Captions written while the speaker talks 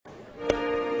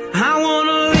I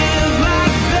wanna live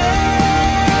like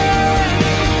that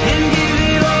and give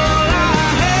it all I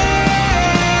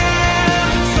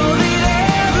have, so that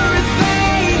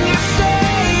everything I say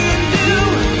and do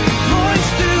points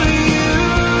to you.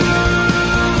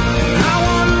 I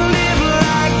wanna live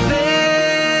like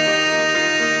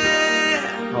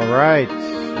that. All right.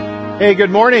 Hey,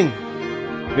 good morning.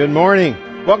 Good morning.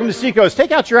 Welcome to Seacoast.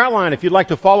 Take out your outline if you'd like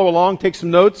to follow along. Take some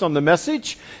notes on the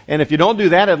message. And if you don't do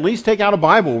that, at least take out a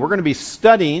Bible. We're going to be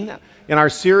studying in our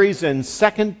series in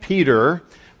 2 Peter.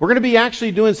 We're going to be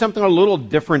actually doing something a little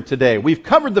different today. We've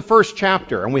covered the first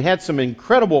chapter, and we had some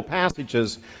incredible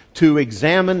passages to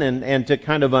examine and to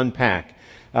kind of unpack.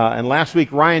 And last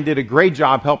week, Ryan did a great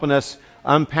job helping us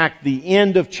unpack the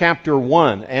end of chapter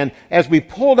 1. And as we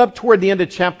pulled up toward the end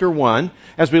of chapter 1,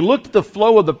 as we looked at the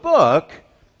flow of the book,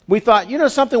 we thought, you know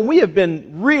something, we have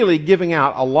been really giving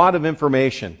out a lot of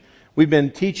information. We've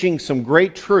been teaching some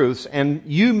great truths, and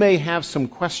you may have some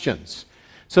questions.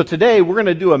 So today we're going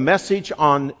to do a message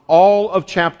on all of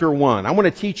chapter 1. I want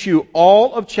to teach you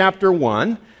all of chapter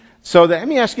 1. So let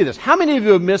me ask you this. How many of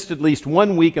you have missed at least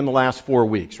 1 week in the last 4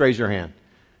 weeks? Raise your hand.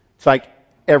 It's like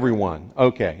everyone.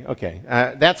 Okay.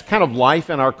 That's kind of life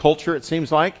in our culture, it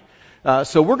seems like.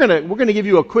 So we're going to give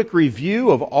you a quick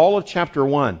review of all of chapter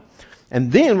 1. And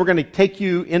then we're going to take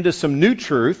you into some new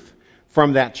truth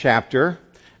from that chapter.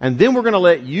 And then we're going to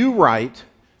let you write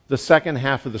the second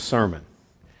half of the sermon.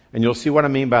 And you'll see what I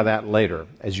mean by that later,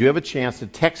 as you have a chance to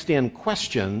text in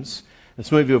questions. And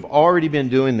some of you have already been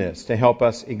doing this to help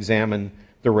us examine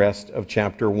the rest of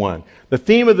chapter 1. The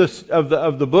theme of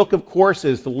the book, of course,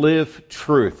 is to live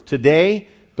truth. Today,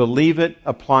 believe it,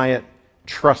 apply it,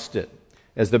 trust it,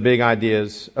 as the big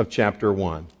ideas of chapter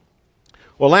 1.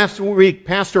 Well, last week,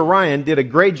 Pastor Ryan did a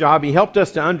great job. He helped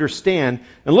us to understand.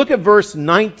 And look at verse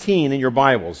 19 in your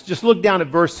Bibles. Just look down at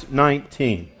verse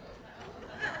 19.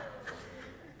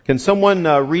 Can someone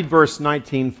read verse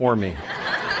 19 for me?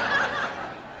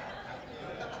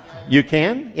 You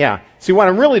can? Yeah. See, what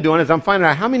I'm really doing is I'm finding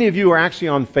out how many of you are actually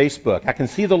on Facebook. I can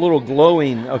see the little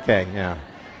glowing. Okay, yeah.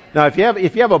 Now, if you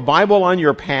have a Bible on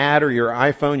your pad or your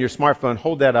iPhone, your smartphone,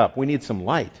 hold that up. We need some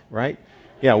light, right?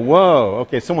 Yeah, whoa.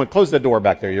 Okay, someone close the door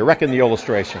back there. You're wrecking the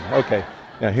illustration. Okay.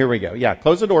 Yeah, here we go. Yeah,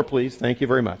 close the door, please. Thank you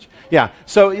very much. Yeah,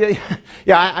 so,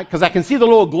 because I can see the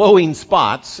little glowing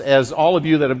spots as all of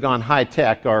you that have gone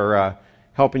high-tech are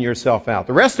helping yourself out.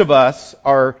 The rest of us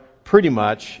are pretty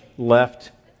much left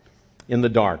in the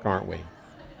dark, aren't we?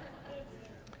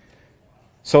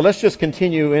 So let's just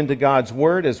continue into God's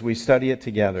Word as we study it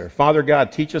together. Father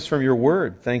God, teach us from your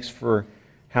Word. Thanks for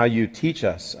how you teach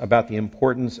us about the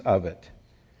importance of it.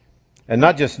 And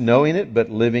not just knowing it, but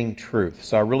living truth.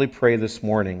 So I really pray this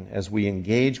morning as we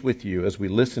engage with you, as we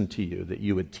listen to you, that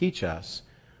you would teach us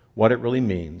what it really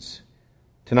means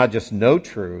to not just know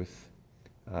truth,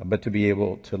 but to be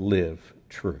able to live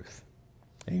truth.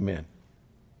 Amen.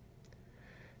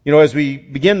 You know, as we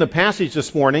begin the passage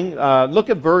this morning, look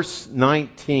at verse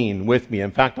 19 with me.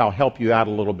 In fact, I'll help you out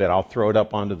a little bit. I'll throw it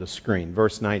up onto the screen.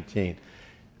 Verse 19.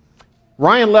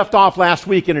 Ryan left off last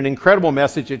week in an incredible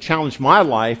message that challenged my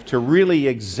life to really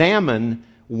examine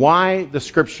why the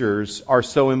Scriptures are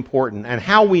so important and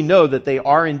how we know that they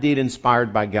are indeed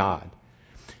inspired by God.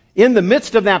 In the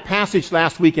midst of that passage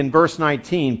last week in verse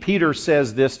 19, Peter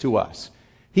says this to us.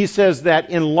 He says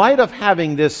that in light of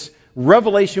having this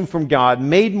revelation from God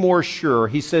made more sure,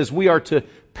 he says we are to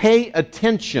pay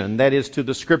attention, that is, to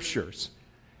the Scriptures,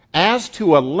 as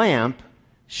to a lamp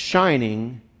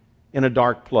shining in a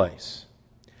dark place.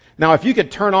 Now, if you could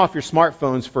turn off your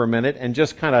smartphones for a minute and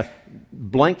just kind of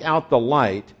blank out the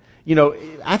light, you know,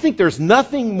 I think there's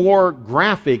nothing more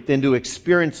graphic than to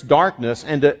experience darkness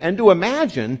and to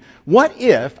imagine, what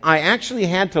if I actually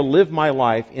had to live my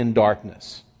life in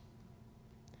darkness?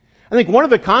 I think one of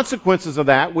the consequences of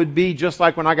that would be just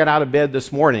like when I got out of bed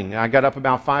this morning. I got up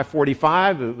about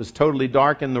 5:45. It was totally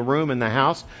dark in the room, in the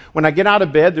house. When I get out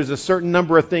of bed, there's a certain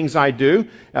number of things I do.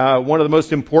 One of the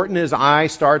most important is I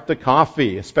start the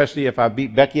coffee, especially if I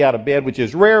beat Becky out of bed, which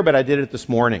is rare, but I did it this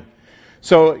morning.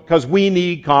 So, because we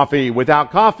need coffee.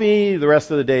 Without coffee, the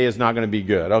rest of the day is not going to be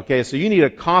good. Okay, so you need a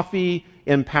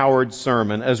coffee-empowered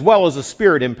sermon as well as a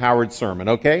spirit-empowered sermon,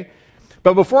 okay?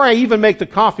 But before I even make the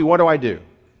coffee, what do?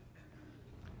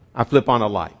 I flip on a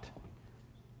light.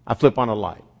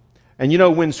 And you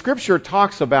know, when Scripture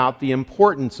talks about the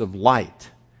importance of light,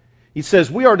 he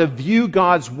says we are to view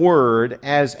God's Word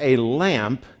as a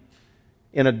lamp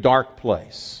in a dark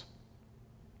place.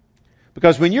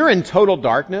 Because when you're in total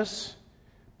darkness,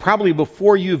 probably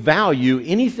before you value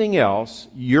anything else,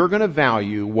 you're going to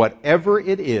value whatever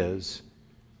it is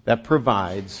that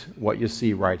provides what you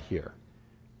see right here.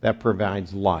 that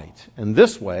provides light. And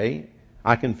this way,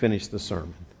 I can finish the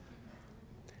sermon.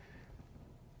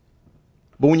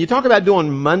 But when you talk about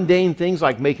doing mundane things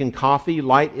like making coffee,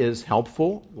 light is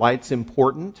helpful. Light's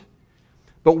important.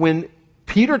 But when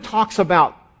Peter talks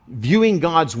about viewing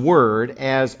God's Word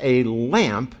as a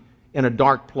lamp in a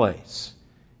dark place,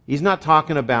 he's not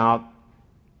talking about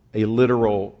a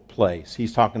literal place.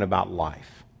 He's talking about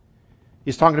life.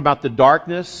 He's talking about the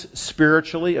darkness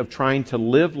spiritually of trying to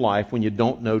live life when you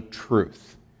don't know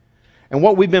truth. And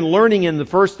what we've been learning in the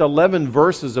first 11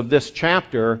 verses of this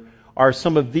chapter are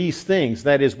some of these things.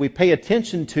 That is, we pay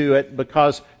attention to it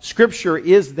because Scripture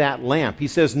is that lamp. He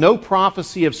says, no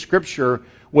prophecy of Scripture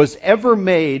was ever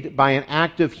made by an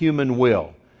act of human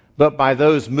will, but by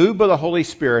those moved by the Holy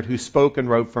Spirit who spoke and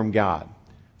wrote from God.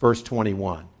 Verse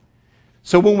 21.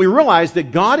 So when we realize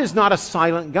that God is not a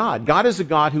silent God, God is a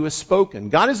God who has spoken.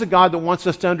 God is a God that wants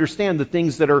us to understand the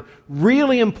things that are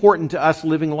really important to us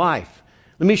living life.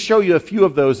 Let me show you a few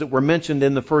of those that were mentioned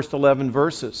in the first 11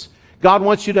 verses. God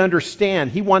wants you to understand.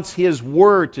 He wants His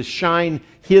Word to shine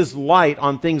His light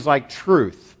on things like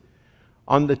truth,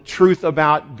 on the truth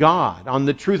about God, on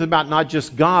the truth about not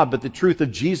just God, but the truth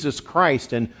of Jesus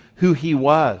Christ and who He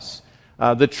was,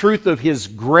 the truth of His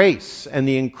grace and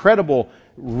the incredible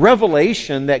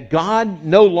revelation that God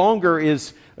no longer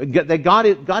is, that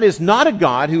God is not a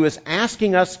God who is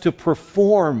asking us to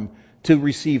perform to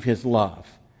receive His love.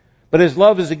 But His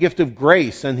love is a gift of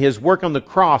grace, and His work on the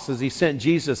cross as He sent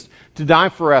Jesus to die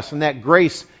for us, and that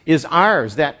grace is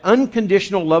ours, that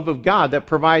unconditional love of God that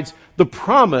provides the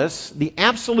promise, the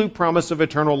absolute promise of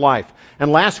eternal life.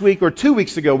 And last week or 2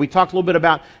 weeks ago, we talked a little bit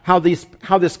about how this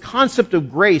concept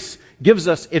of grace gives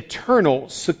us eternal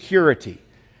security.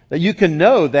 That you can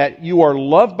know that you are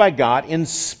loved by God in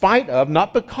spite of,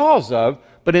 not because of,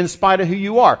 but in spite of who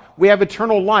you are. We have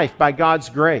eternal life by God's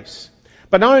grace.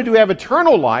 But not only do we have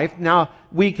eternal life, now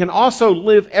we can also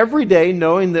live every day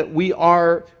knowing that we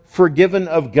are forgiven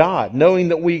of God, knowing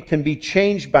that we can be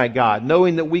changed by God,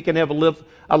 knowing that we can live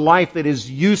a life that is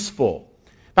useful.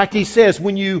 In fact, he says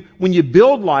when you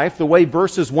build life the way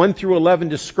verses 1 through 11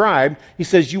 describe, he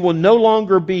says you will no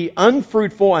longer be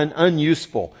unfruitful and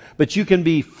unuseful, but you can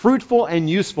be fruitful and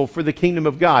useful for the kingdom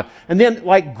of God. And then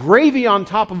like gravy on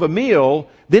top of a meal,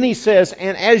 then he says,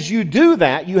 and as you do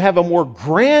that, you have a more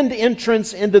grand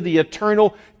entrance into the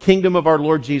eternal kingdom of our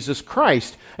Lord Jesus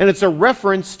Christ. And it's a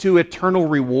reference to eternal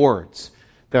rewards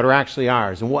that are actually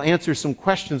ours. And we'll answer some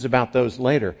questions about those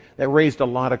later. That raised a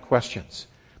lot of questions.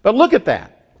 But look at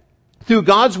that. Through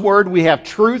God's Word, we have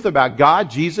truth about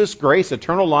God, Jesus, grace,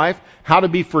 eternal life, how to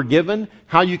be forgiven,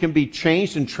 how you can be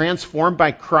changed and transformed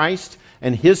by Christ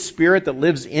and His Spirit that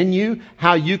lives in you,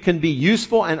 how you can be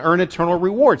useful and earn eternal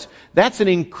rewards. That's an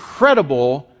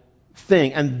incredible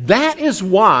thing. And that is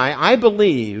why I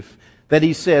believe that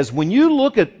he says, when you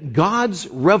look at God's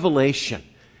revelation,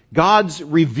 God's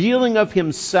revealing of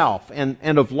Himself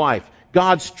and of life,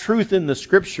 God's truth in the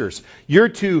Scriptures, you're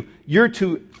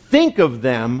to think of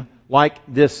them like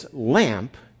this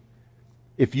lamp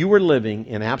if you were living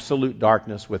in absolute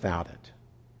darkness without it.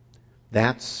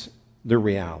 That's the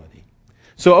reality.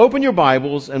 So open your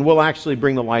Bibles, and we'll actually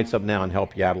bring the lights up now and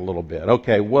help you out a little bit.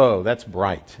 Okay, whoa, that's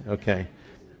bright. Okay.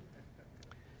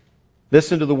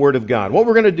 Listen to the Word of God. What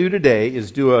we're going to do today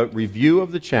is do a review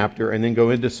of the chapter and then go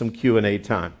into some Q&A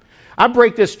time. I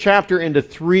break this chapter into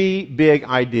three big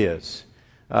ideas.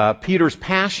 Peter's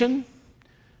passion,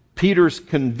 Peter's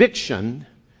conviction,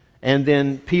 and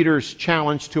then Peter's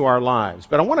challenge to our lives.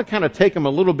 But I want to kind of take them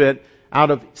a little bit out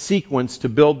of sequence to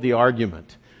build the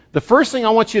argument. The first thing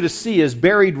I want you to see is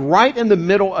buried right in the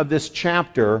middle of this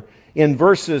chapter in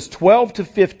verses 12 to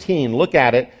 15. Look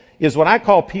at it, is what I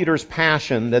call Peter's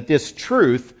passion, that this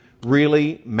truth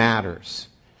really matters.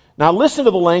 Now listen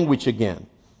to the language again.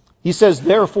 He says,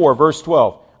 therefore, verse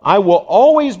 12, I will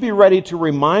always be ready to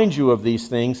remind you of these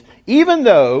things, even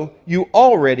though you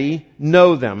already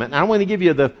know them. And I want to give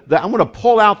you I'm going to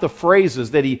pull out the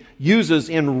phrases that he uses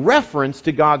in reference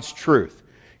to God's truth.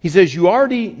 He says, you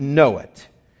already know it,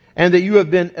 and that you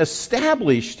have been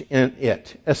established in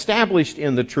it, established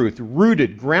in the truth,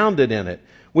 rooted, grounded in it,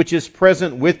 which is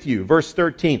present with you. Verse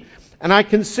 13, and I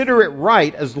consider it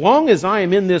right, as long as I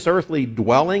am in this earthly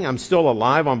dwelling, I'm still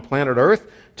alive on planet Earth,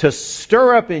 to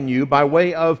stir up in you by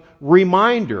way of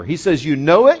reminder. He says, you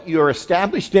know it, you're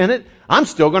established in it, I'm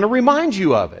still going to remind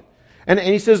you of it. And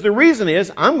he says, the reason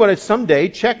is, I'm going to someday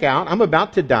check out, I'm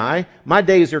about to die, my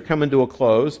days are coming to a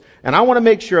close, and I want to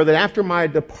make sure that after my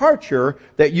departure,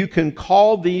 that you can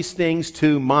call these things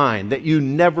to mind, that you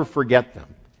never forget them.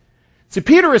 See,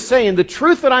 Peter is saying the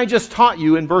truth that I just taught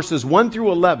you in verses 1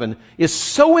 through 11 is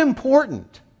so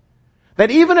important That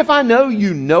even if I know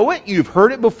you know it, you've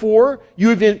heard it before,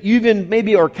 you even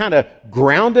maybe are kind of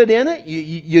grounded in it,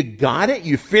 you got it,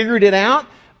 you figured it out,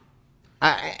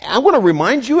 I want to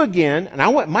remind you again,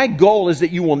 and my goal is that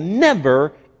you will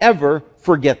never, ever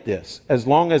forget this, as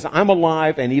long as I'm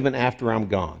alive and even after I'm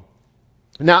gone.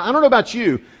 Now, I don't know about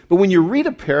you, but when you read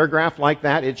a paragraph like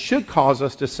that, it should cause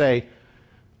us to say,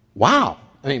 wow,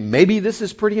 I mean, maybe this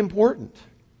is pretty important.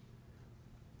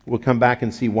 We'll come back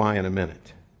and see why in a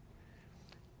minute.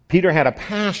 Peter had a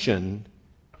passion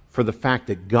for the fact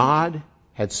that God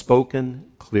had spoken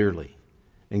clearly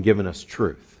and given us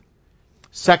truth.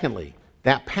 Secondly,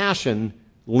 that passion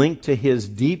linked to his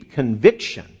deep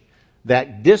conviction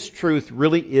that this truth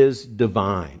really is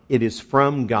divine. It is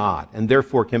from God and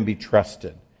therefore can be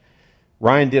trusted.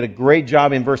 Ryan did a great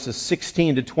job in verses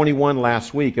 16 to 21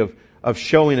 last week of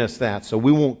showing us that, so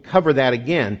we won't cover that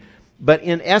again. But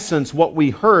in essence, what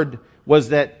we heard was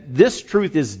that this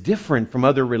truth is different from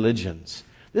other religions.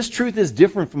 This truth is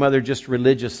different from other just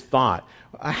religious thought.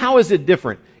 How is it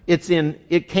different?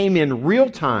 It came in real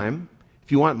time,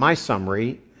 if you want my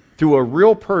summary, through a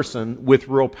real person with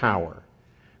real power.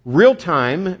 Real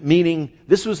time, meaning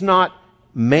this was not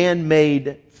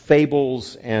man-made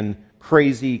fables and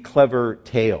crazy, clever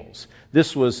tales.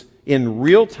 This was in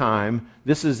real time.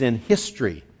 This is in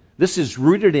history. This is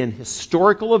rooted in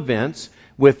historical events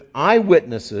with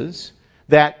eyewitnesses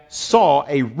that saw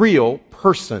a real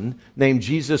person named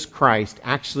Jesus Christ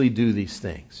actually do these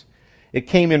things. It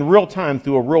came in real time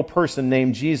through a real person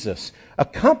named Jesus,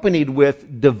 accompanied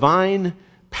with divine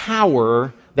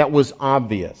power that was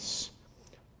obvious.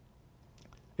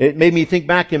 It made me think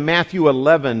back in Matthew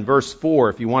 11, verse 4.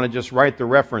 If you want to just write the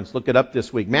reference, look it up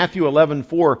this week. Matthew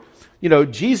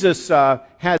 11:4. Jesus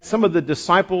had some of the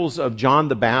disciples of John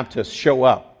the Baptist show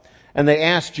up. And they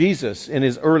asked Jesus in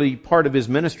his early part of his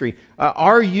ministry,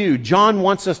 John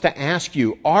wants us to ask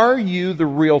you, are you the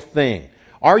real thing?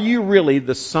 Are you really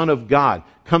the Son of God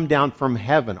come down from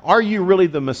heaven? Are you really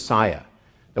the Messiah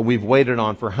that we've waited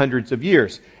on for hundreds of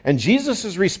years? And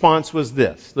Jesus' response was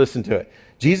this. Listen to it.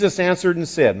 Jesus answered and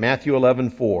said, Matthew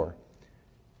 11:4,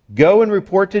 go and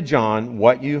report to John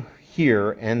what you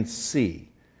hear and see.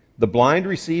 The blind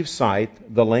receive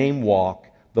sight, the lame walk,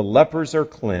 the lepers are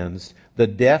cleansed, the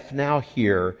deaf now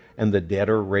hear, and the dead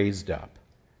are raised up.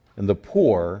 And the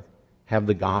poor have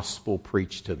the gospel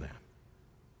preached to them.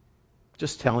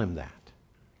 Just tell him that.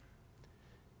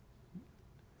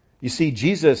 You see,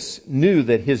 Jesus knew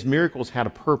that his miracles had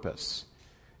a purpose.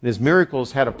 And his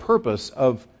miracles had a purpose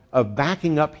of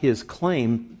backing up his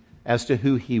claim as to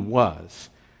who he was.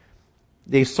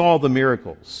 They saw the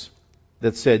miracles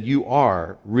that said, you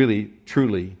are really,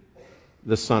 truly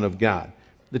the Son of God.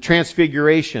 The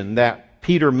transfiguration that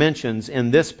Peter mentions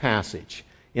in this passage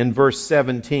in verse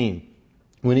 17,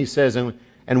 when he says,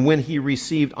 and when he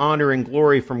received honor and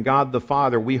glory from God the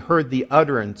Father, we heard the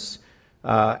utterance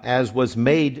as was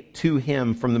made to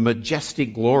him from the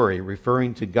majestic glory,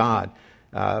 referring to God,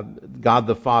 God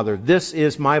the Father. This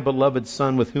is my beloved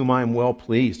Son with whom I am well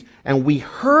pleased. And we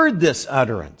heard this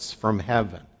utterance from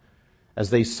heaven as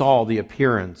they saw the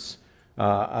appearance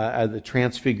of the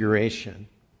transfiguration.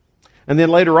 And then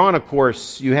later on, of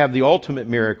course, you have the ultimate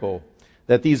miracle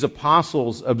that these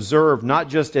apostles observed not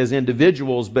just as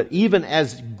individuals, but even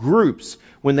as groups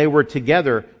when they were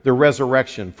together, the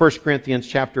resurrection. 1 Corinthians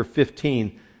chapter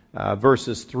 15,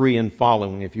 verses 3 and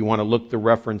following, if you want to look the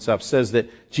reference up, says that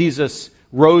Jesus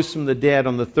rose from the dead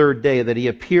on the third day, that he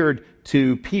appeared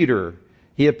to Peter.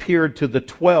 He appeared to the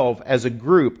 12 as a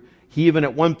group. He even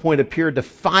at one point appeared to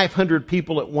 500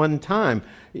 people at one time,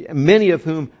 many of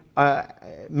whom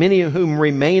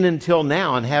remain until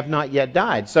now and have not yet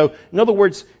died. So, in other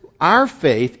words, our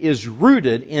faith is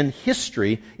rooted in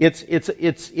history.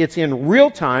 It's in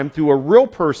real time through a real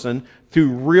person, through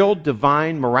real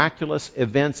divine, miraculous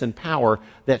events and power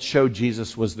that showed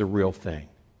Jesus was the real thing.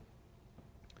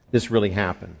 This really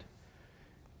happened.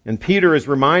 And Peter is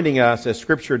reminding us, as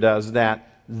Scripture does, that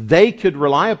they could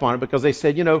rely upon it because they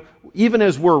said, even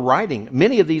as we're writing,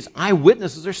 many of these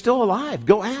eyewitnesses are still alive.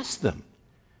 Go ask them.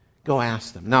 Go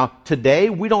ask them. Now, today,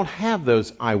 we don't have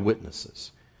those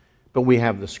eyewitnesses, but we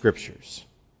have the Scriptures.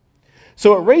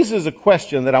 So it raises a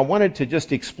question that I wanted to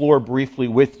just explore briefly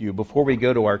with you before we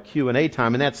go to our Q&A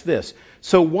time, and that's this.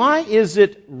 So why is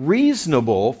it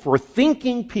reasonable for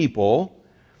thinking people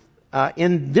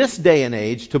in this day and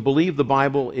age to believe the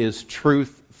Bible is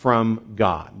truth from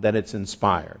God, that it's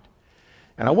inspired?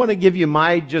 And I want to give you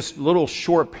my just little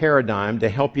short paradigm to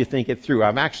help you think it through.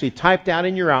 I've actually typed out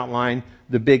in your outline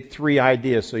the big three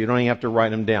ideas so you don't even have to write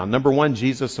them down. Number one,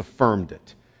 Jesus affirmed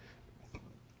it.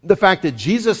 The fact that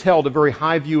Jesus held a very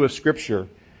high view of Scripture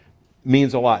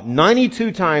means a lot.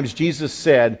 92 times Jesus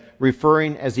said,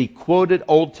 referring as he quoted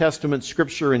Old Testament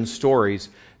scripture in stories,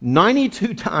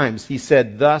 92 times he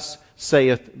said, "Thus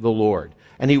saith the Lord."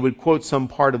 And he would quote some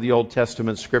part of the Old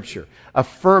Testament scripture,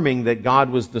 affirming that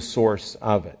God was the source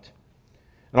of it.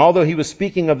 And although he was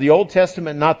speaking of the Old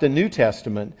Testament, not the New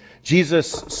Testament,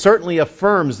 Jesus certainly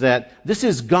affirms that this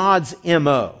is God's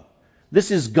M.O.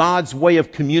 This is God's way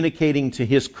of communicating to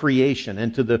His creation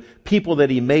and to the people that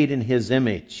He made in His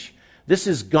image. This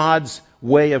is God's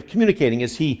way of communicating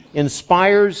as He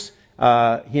inspires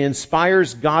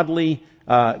godly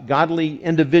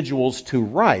individuals to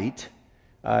write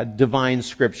divine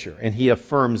Scripture, and He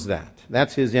affirms that.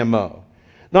 That's His M.O.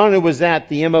 Not only was that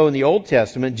the M.O. in the Old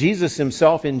Testament, Jesus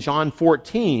Himself in John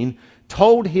 14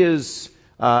 told His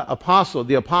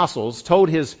apostles, told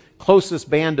His closest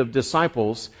band of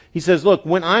disciples, He says, "Look,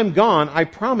 when I'm gone, I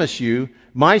promise you,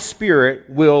 my Spirit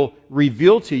will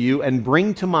reveal to you and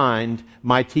bring to mind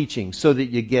my teaching so that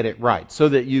you get it right, so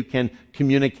that you can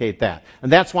communicate that."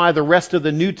 And that's why the rest of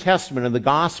the New Testament and the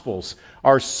Gospels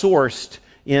are sourced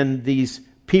in these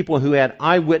people who had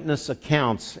eyewitness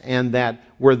accounts and that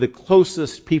were the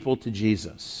closest people to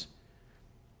Jesus.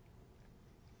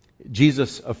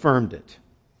 Jesus affirmed it.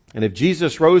 And if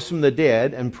Jesus rose from the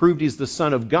dead and proved He's the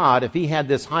Son of God, if He had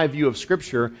this high view of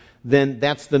Scripture, then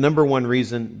that's the number one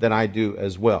reason that I do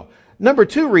as well. Number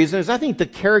two reason is I think the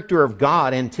character of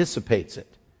God anticipates it.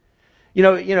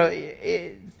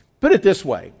 Put it this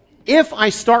way. If I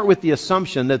start with the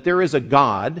assumption that there is a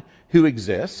God who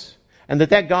exists, and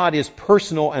that God is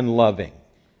personal and loving,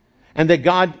 and that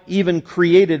God even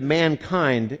created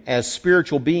mankind as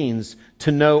spiritual beings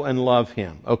to know and love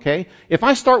Him, okay? If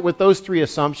I start with those three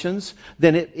assumptions,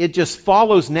 then it just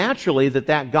follows naturally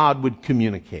that God would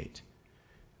communicate.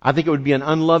 I think it would be an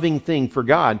unloving thing for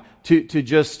God to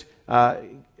just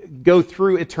go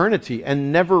through eternity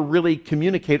and never really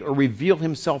communicate or reveal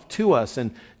Himself to us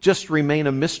and just remain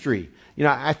a mystery.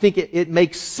 I think it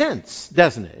makes sense,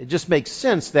 doesn't it? It just makes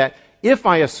sense that if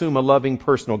I assume a loving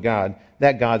personal God,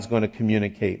 that God's going to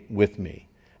communicate with me.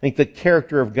 I think the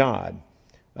character of God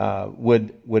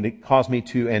would cause me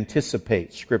to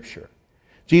anticipate Scripture.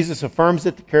 Jesus affirms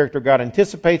it, the character of God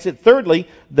anticipates it. Thirdly,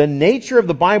 the nature of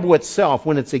the Bible itself,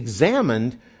 when it's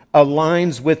examined,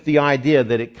 aligns with the idea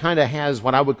that it kind of has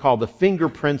what I would call the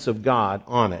fingerprints of God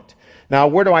on it. Now,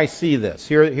 where do I see this?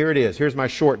 Here it is. Here's my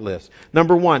short list.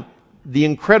 Number one, the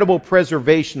incredible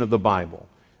preservation of the Bible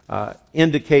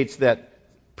indicates that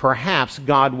perhaps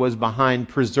God was behind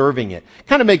preserving it.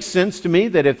 Kind of makes sense to me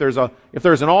that if there's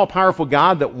an all-powerful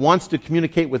God that wants to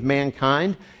communicate with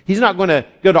mankind, He's not going to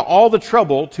go to all the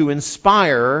trouble to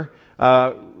inspire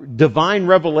divine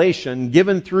revelation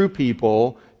given through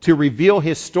people to reveal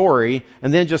His story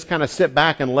and then just kind of sit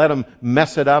back and let Him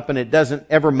mess it up and it doesn't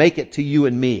ever make it to you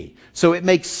and me. So it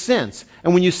makes sense.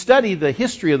 And when you study the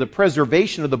history of the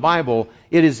preservation of the Bible,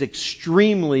 it is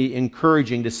extremely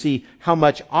encouraging to see how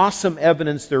much awesome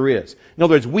evidence there is. In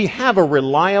other words, we have a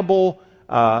reliable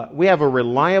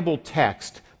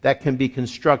text that can be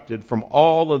constructed from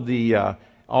all of the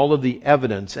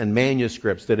evidence and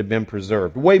manuscripts that have been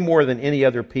preserved, way more than any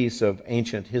other piece of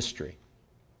ancient history.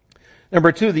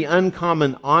 Number two, the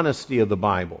uncommon honesty of the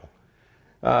Bible.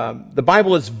 The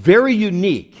Bible is very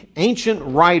unique. Ancient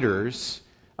writers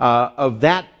of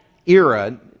that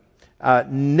era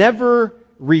never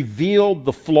revealed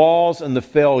the flaws and the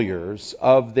failures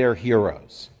of their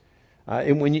heroes.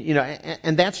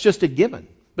 And that's just a given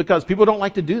because people don't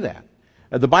like to do that.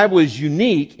 The Bible is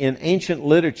unique in ancient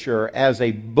literature as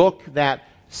a book that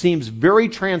seems very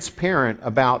transparent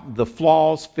about the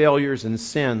flaws, failures, and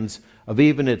sins of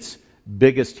even its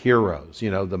biggest heroes.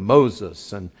 The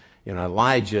Moses and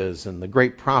Elijah's and the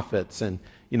great prophets and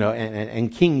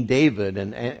King David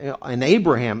and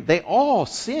Abraham. They all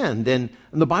sinned, and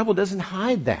the Bible doesn't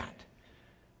hide that.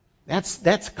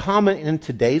 That's common in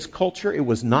today's culture. It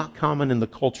was not common in the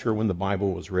culture when the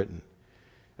Bible was written.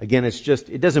 Again,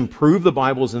 it doesn't prove the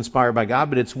Bible is inspired by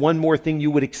God, but it's one more thing you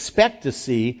would expect to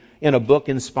see in a book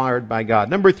inspired by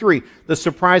God. Number three, the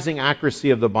surprising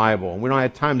accuracy of the Bible. We don't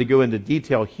have time to go into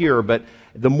detail here, but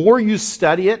the more you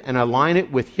study it and align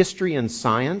it with history and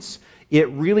science, it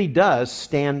really does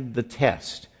stand the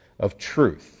test of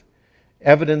truth.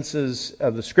 Evidences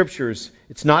of the Scriptures,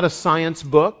 it's not a science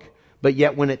book, but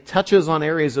yet when it touches on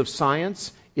areas of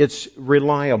science, it's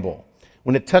reliable.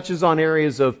 When it touches on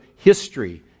areas of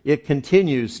history, it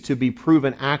continues to be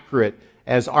proven accurate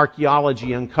as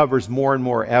archaeology uncovers more and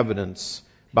more evidence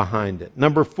behind it.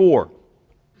 Number four,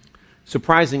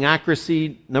 surprising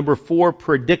accuracy. Number four,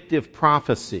 predictive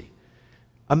prophecy.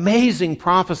 Amazing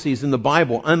prophecies in the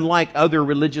Bible, unlike other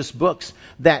religious books,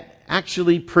 that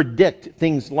actually predict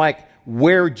things like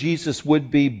where Jesus would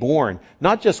be born.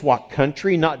 Not just what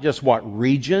country, not just what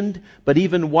region, but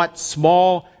even what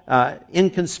small,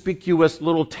 inconspicuous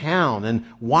little town, and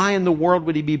why in the world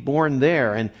would he be born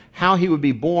there, and how he would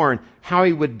be born, how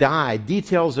he would die,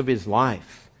 details of his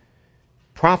life.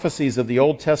 Prophecies of the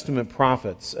Old Testament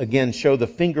prophets, again, show the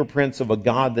fingerprints of a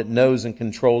God that knows and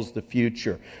controls the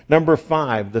future. Number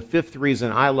 5, the fifth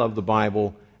reason I love the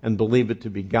Bible and believe it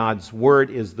to be God's Word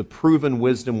is the proven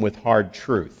wisdom with hard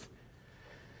truth.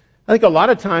 I think a lot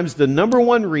of times the number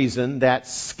one reason that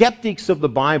skeptics of the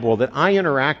Bible that I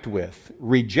interact with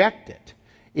reject it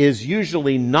is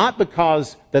usually not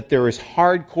because that there is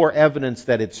hardcore evidence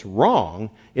that it's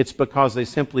wrong. It's because they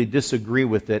simply disagree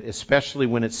with it, especially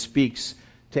when it speaks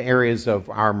to areas of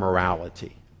our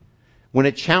morality. When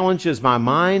it challenges my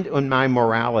mind and my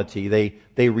morality,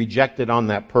 they reject it on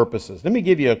that purposes. Let me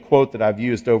give you a quote that I've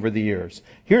used over the years.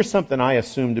 Here's something I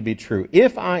assume to be true.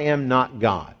 If I am not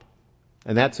God,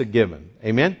 and that's a given.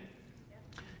 Amen?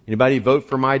 Anybody vote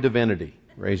for my divinity?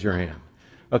 Raise your hand.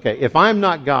 Okay, if I'm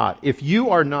not God, if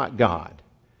you are not God,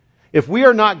 if we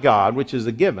are not God, which is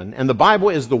a given, and the Bible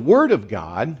is the Word of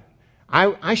God,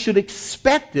 I should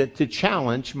expect it to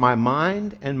challenge my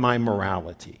mind and my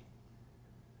morality.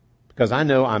 Because I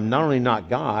know I'm not only not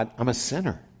God, I'm a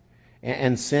sinner.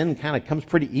 And sin kind of comes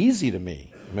pretty easy to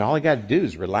me. I mean, all I got to do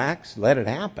is relax, let it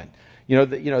happen.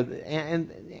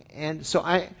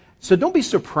 So don't be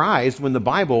surprised when the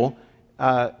Bible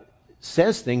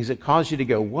says things that cause you to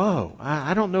go, whoa,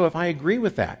 I don't know if I agree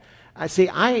with that.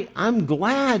 I'm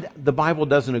glad the Bible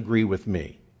doesn't agree with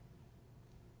me.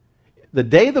 The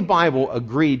day the Bible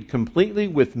agreed completely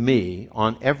with me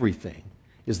on everything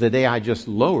is the day I just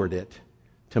lowered it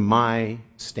to my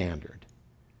standard.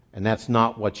 And that's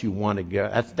not what you want to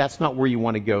go. That's not where you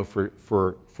want to go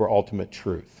for ultimate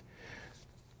truth.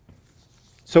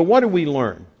 So what do we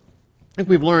learn? I think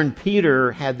we've learned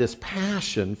Peter had this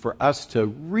passion for us to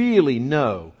really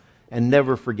know and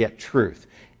never forget truth.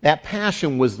 That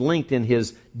passion was linked in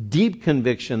his deep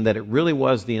conviction that it really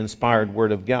was the inspired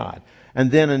Word of God. And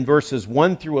then in verses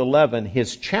 1 through 11,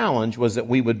 his challenge was that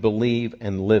we would believe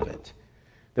and live it.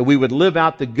 That we would live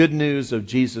out the good news of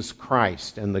Jesus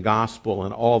Christ and the gospel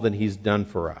and all that he's done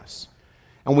for us.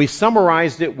 And we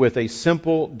summarized it with a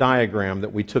simple diagram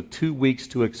that we took 2 weeks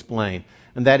to explain.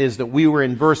 And that is that we were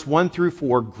in verse 1 through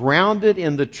 4 grounded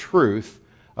in the truth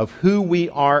of who we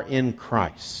are in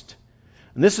Christ.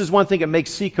 And this is one thing that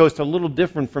makes Seacoast a little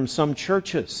different from some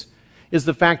churches, is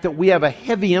the fact that we have a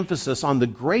heavy emphasis on the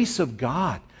grace of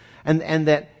God and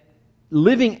that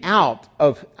living out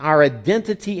of our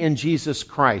identity in Jesus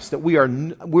Christ, that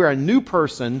we're a new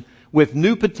person with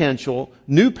new potential,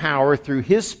 new power through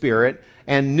His Spirit,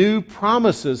 and new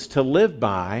promises to live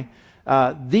by.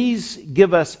 These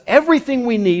give us everything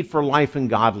we need for life and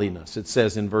godliness, it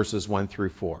says in verses 1 through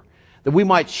 4. That we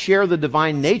might share the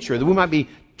divine nature, that we might be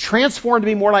transformed to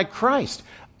be more like Christ.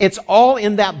 It's all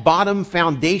in that bottom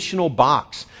foundational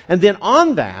box. And then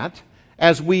on that,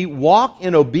 as we walk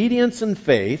in obedience and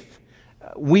faith,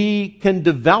 we can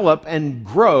develop and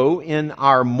grow in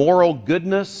our moral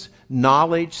goodness,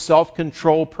 knowledge,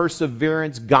 self-control,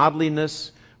 perseverance,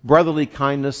 godliness, brotherly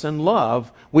kindness, and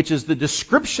love, which is the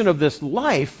description of this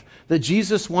life that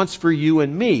Jesus wants for you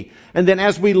and me. And then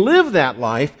as we live that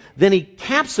life, then he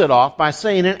caps it off by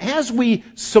saying, and as we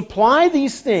supply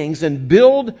these things and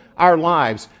build our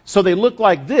lives so they look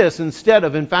like this instead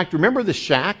of, in fact, remember the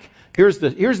shack? Here's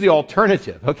the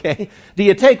alternative, okay? Do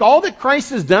you take all that Christ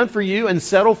has done for you and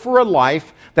settle for a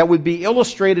life that would be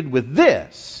illustrated with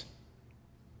this?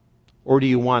 Or do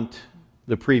you want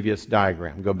the previous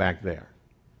diagram? Go back there.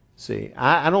 See,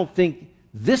 I don't think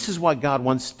this is what God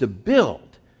wants to build.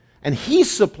 And He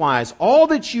supplies all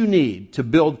that you need to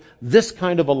build this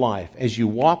kind of a life as you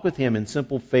walk with Him in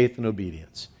simple faith and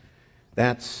obedience.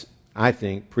 That's, I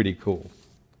think, pretty cool.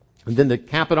 And then to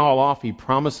cap it all off, He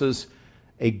promises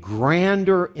a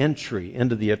grander entry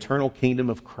into the eternal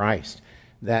kingdom of Christ,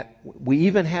 that we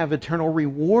even have eternal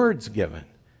rewards given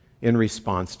in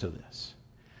response to this.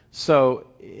 So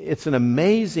it's an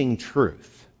amazing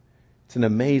truth. It's an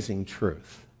amazing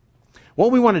truth.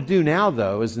 What we want to do now,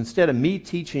 though, is instead of me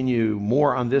teaching you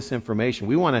more on this information,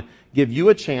 we want to give you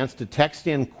a chance to text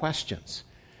in questions.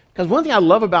 Because one thing I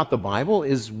love about the Bible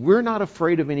is we're not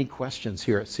afraid of any questions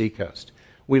here at Seacoast.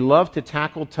 We love to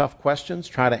tackle tough questions,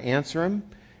 try to answer them.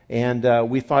 And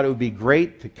we thought it would be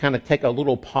great to kind of take a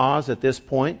little pause at this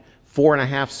point,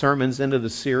 4.5 sermons into the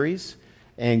series,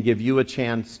 and give you a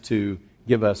chance to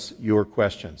give us your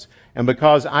questions. And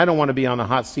because I don't want to be on the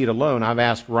hot seat alone, I've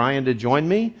asked Ryan to join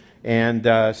me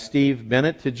and Steve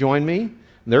Bennett to join me.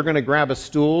 They're going to grab a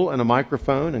stool and a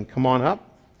microphone and come on up.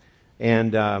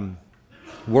 And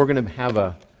we're going to have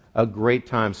a great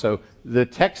time. So the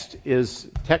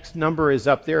text number is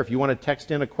up there. If you want to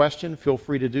text in a question, feel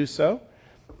free to do so.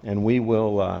 And we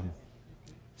will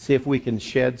see if we can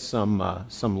shed some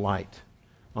light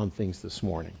on things this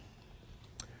morning.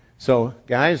 So,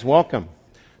 guys, welcome.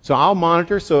 So I'll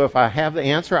monitor, so if I have the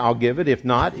answer, I'll give it. If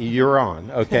not, you're on,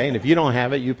 okay? And if you don't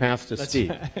have it, you pass to Steve.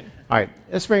 Right. All right,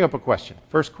 let's bring up a question.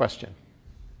 First question.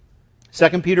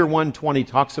 2 Peter 1:20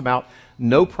 talks about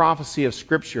no prophecy of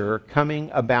Scripture coming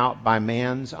about by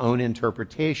man's own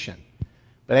interpretation.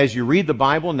 But as you read the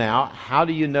Bible now, how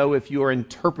do you know if you are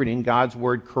interpreting God's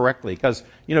Word correctly? Because,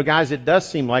 guys, it does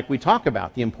seem like we talk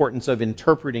about the importance of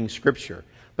interpreting Scripture.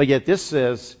 But yet this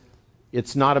says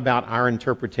it's not about our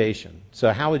interpretation.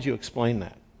 So how would you explain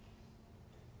that?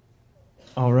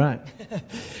 All right.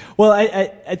 Well,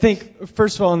 I think,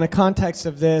 first of all, in the context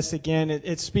of this, again,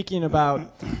 it's speaking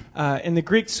about, and the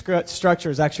Greek structure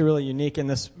is actually really unique in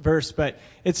this verse, but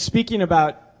it's speaking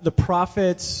about the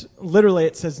prophets. Literally,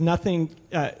 it says nothing,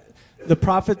 the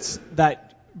prophets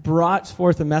that brought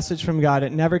forth a message from God,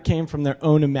 it never came from their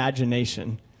own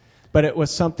imagination, but it was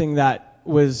something that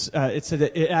was, it said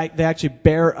that they actually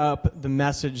bear up the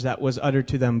message that was uttered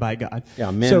to them by God.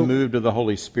 Yeah, men moved to the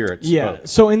Holy Spirit. Yeah,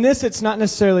 so in this, it's not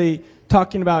necessarily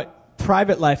talking about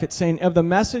private life. It's saying of the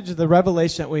message, the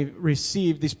revelation that we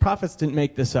received, these prophets didn't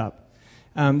make this up.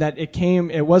 That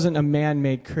it wasn't a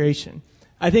man-made creation.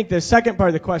 I think the second part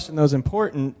of the question, though, is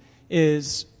important,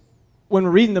 is when we're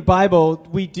reading the Bible,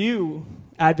 we do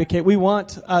advocate. We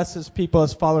want us as people,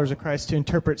 as followers of Christ, to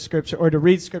interpret Scripture or to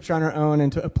read Scripture on our own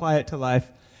and to apply it to life.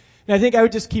 And I think I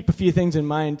would just keep a few things in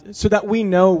mind so that we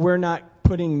know we're not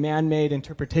putting man-made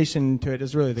interpretation into it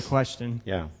is really the question.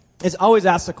 Yeah. It's always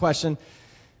ask the question,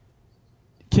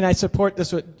 can I support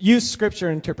this with, use Scripture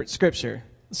and interpret Scripture?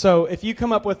 So if you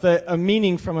come up with a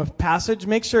meaning from a passage,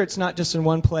 make sure it's not just in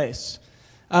one place.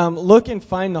 Look and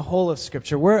find the whole of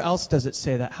Scripture. Where else does it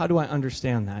say that? How do I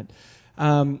understand that?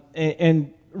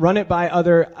 And run it by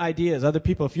other ideas, other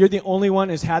people. If you're the only one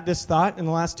who's had this thought in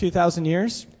the last 2,000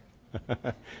 years.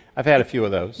 I've had a few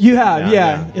of those. You have,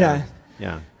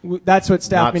 yeah. That's what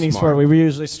staff Not meetings smart. for. We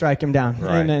usually strike them down.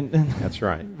 Right. And That's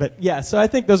right. But yeah, so I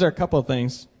think those are a couple of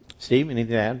things. Steve,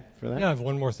 anything to add for that? Yeah, I have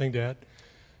one more thing to add.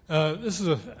 This is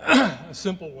a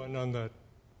simple one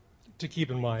to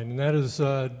keep in mind, and that is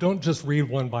don't just read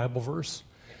one Bible verse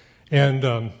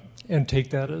and take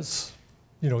that as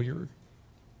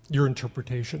your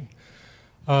interpretation.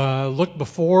 Look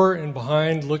before and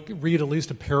behind. Read at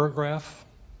least a paragraph.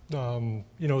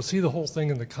 See the whole thing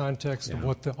in the context of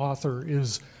what the author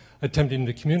is attempting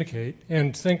to communicate,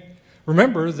 and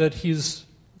remember that he's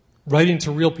writing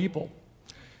to real people,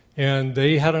 and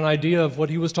they had an idea of what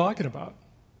he was talking about,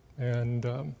 and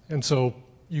so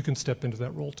you can step into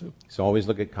that role too. So always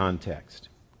look at context.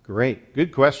 Great.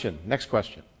 Good question. Next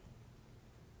question.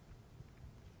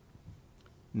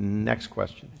 Next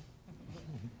question.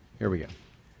 Here we go.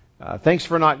 Thanks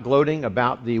for not gloating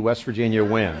about the West Virginia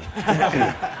win.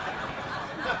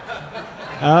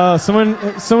 Oh, someone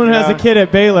has a kid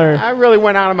at Baylor. I really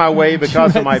went out of my way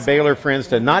because of my Baylor friends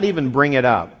to not even bring it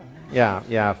up. Yeah,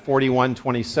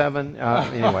 41-27.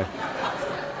 Anyway.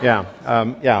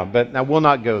 But I will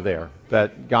not go there.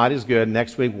 But God is good.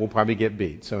 Next week we'll probably get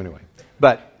beat. So anyway.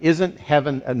 But isn't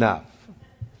heaven enough?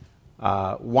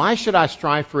 Why should I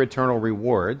strive for eternal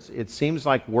rewards? It seems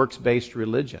like works-based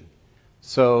religion.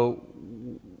 So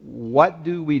what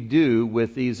do we do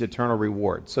with these eternal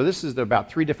rewards? So this is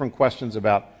about 3 different questions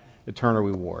about eternal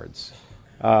rewards.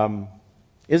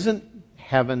 Isn't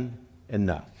heaven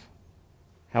enough?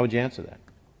 How would you answer that?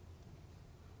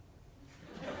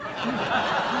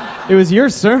 It was your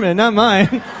sermon, not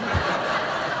mine.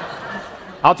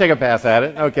 I'll take a pass at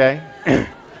it. Okay.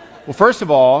 Well, first of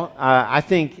all, I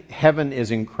think heaven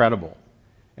is incredible.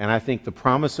 And I think the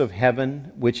promise of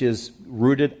heaven, which is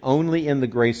rooted only in the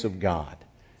grace of God.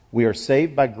 We are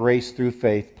saved by grace through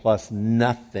faith plus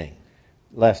nothing,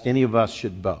 lest any of us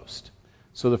should boast.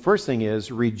 So the first thing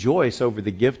is rejoice over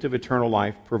the gift of eternal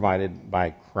life provided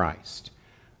by Christ.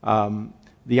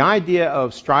 The idea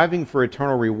of striving for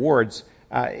eternal rewards,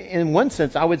 in one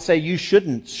sense, I would say you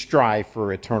shouldn't strive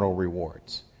for eternal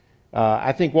rewards.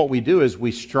 I think what we do is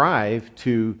we strive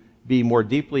to be more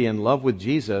deeply in love with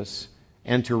Jesus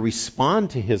and to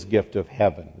respond to His gift of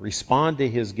heaven, respond to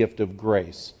His gift of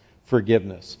grace,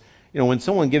 forgiveness. When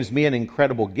someone gives me an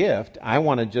incredible gift, I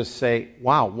want to just say,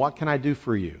 wow, what can I do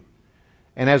for you?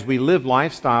 And as we live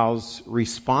lifestyles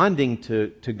responding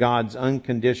to God's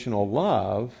unconditional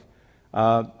love,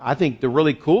 I think the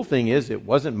really cool thing is it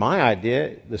wasn't my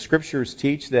idea. The Scriptures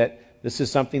teach that this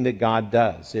is something that God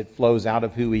does. It flows out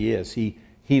of who He is.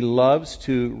 He loves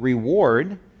to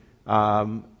reward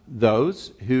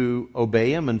those who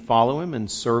obey Him and follow Him and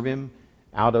serve Him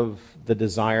out of the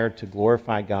desire to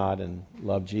glorify God and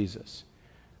love Jesus.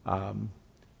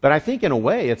 But I think in a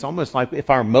way, it's almost like if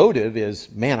our motive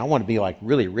is, man, I want to be like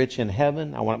really rich in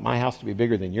heaven. I want my house to be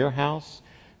bigger than your house.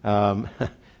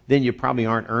 Then you probably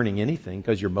aren't earning anything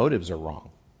because your motives are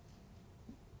wrong.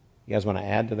 You guys want to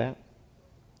add to that?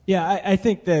 Yeah, I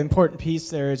think the important piece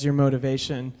there is your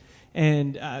motivation.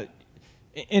 And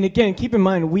again, keep in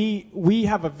mind, we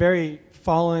have a very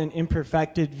fallen,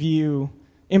 imperfect view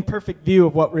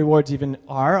of what rewards even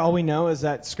are. All we know is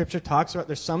that Scripture talks about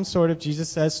there's some sort of, Jesus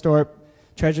says, store up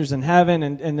treasures in heaven,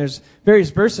 and there's various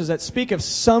verses that speak of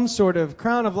some sort of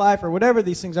crown of life or whatever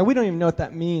these things are. We don't even know what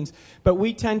that means, but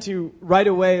we tend to right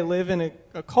away live in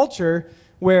a culture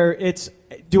where it's,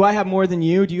 do I have more than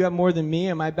you? Do you have more than me?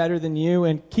 Am I better than you?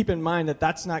 And keep in mind that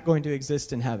that's not going to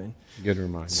exist in heaven. Good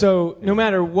reminder. So no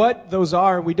matter what those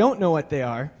are, we don't know what they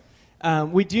are.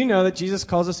 We do know that Jesus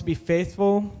calls us to be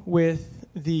faithful with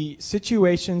the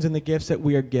situations and the gifts that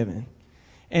we are given.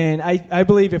 And I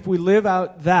believe if we live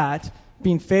out that,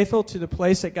 being faithful to the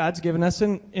place that God's given us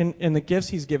and the gifts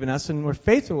He's given us, and we're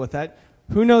faithful with that,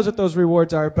 who knows what those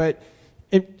rewards are, but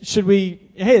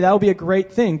hey, that will be a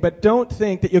great thing. But don't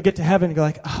think that you'll get to heaven and go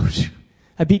like, oh,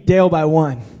 I beat Dale by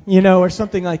 1, or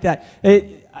something like that.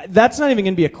 That's not even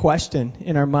going to be a question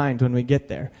in our mind when we get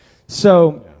there.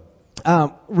 So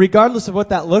regardless of what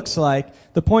that looks like,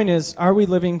 the point is, are we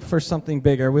living for something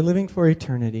bigger? Are we living for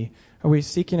eternity? Are we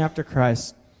seeking after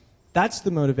Christ? That's the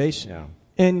motivation. Yeah.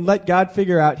 And let God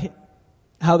figure out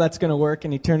how that's going to work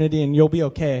in eternity, and you'll be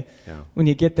okay when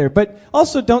you get there. But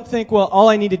also don't think, well, all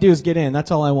I need to do is get in.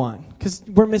 That's all I want. Because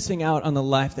we're missing out on the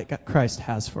life that Christ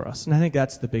has for us. And I think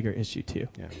that's the bigger issue, too.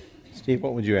 Yeah. Steve,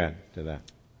 what would you add to that?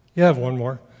 Yeah, I have one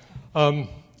more.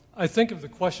 I think of the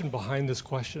question behind this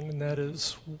question, and that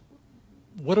is,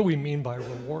 what do we mean by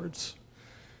rewards?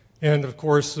 And of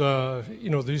course,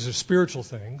 these are spiritual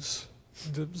things.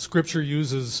 The Scripture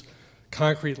uses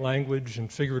concrete language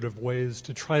and figurative ways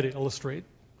to try to illustrate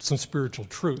some spiritual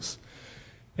truth.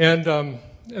 And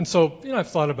so, I've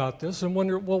thought about this and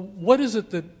wonder, well, what is it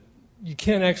that you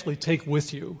can't actually take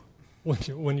with you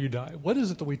when you die? What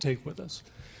is it that we take with us?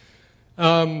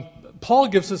 Paul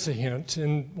gives us a hint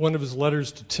in one of his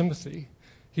letters to Timothy.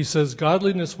 He says,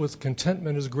 godliness with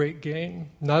contentment is great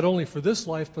gain, not only for this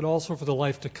life, but also for the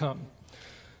life to come.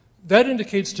 That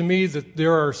indicates to me that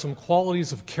there are some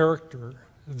qualities of character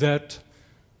that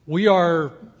we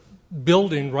are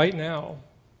building right now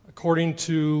according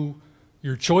to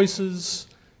your choices,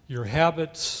 your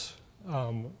habits,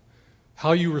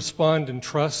 how you respond in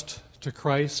trust to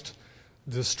Christ,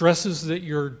 the stresses that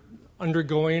you're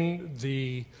undergoing,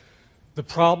 the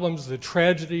problems, the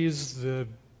tragedies,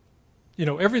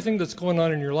 everything that's going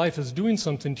on in your life is doing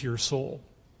something to your soul.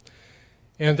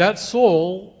 And that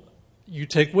soul you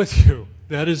take with you.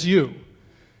 That is you.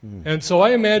 And so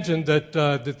I imagine that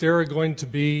there are going to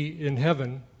be in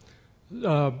heaven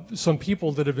some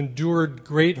people that have endured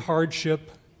great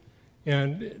hardship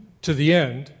and to the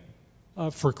end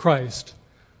for Christ,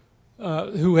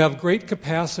 who have great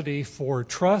capacity for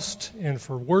trust and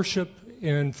for worship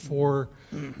and for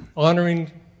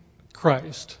honoring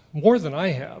Christ more than I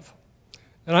have.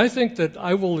 And I think that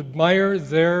I will admire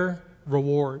their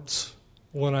rewards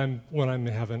when I'm in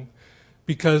heaven,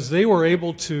 because they were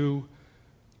able to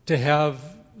have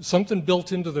something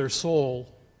built into their soul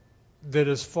that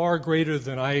is far greater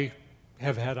than I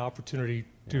have had opportunity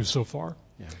to do so far.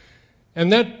 Yeah.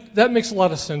 And that makes a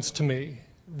lot of sense to me,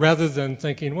 rather than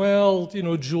thinking, well,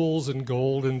 jewels and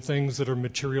gold and things that are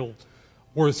material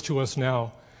worth to us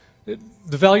now.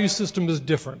 The value system is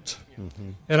different. Mm-hmm.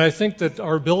 And I think that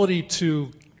our ability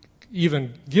to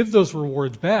even give those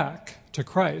rewards back to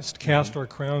Christ, cast our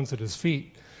crowns at His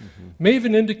feet, may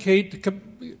even indicate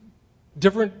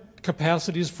different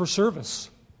capacities for service.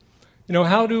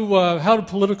 How do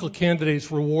political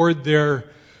candidates reward their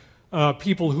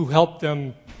people who help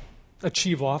them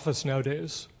achieve office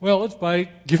nowadays? Well, it's by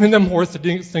giving them more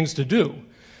things to do.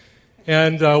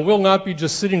 And we'll not be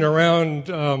just sitting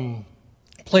around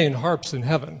playing harps in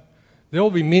heaven. There will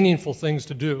be meaningful things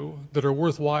to do that are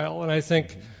worthwhile. And I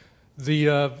think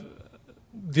the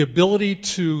ability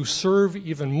to serve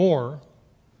even more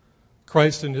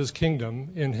Christ and His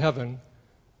kingdom in heaven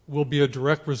will be a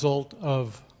direct result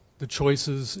of the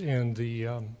choices and the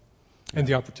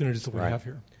opportunities that we have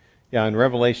here. Yeah, in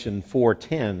Revelation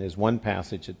 4:10 is one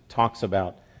passage that talks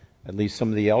about at least some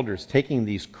of the elders taking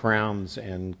these crowns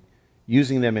and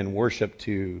using them in worship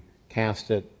to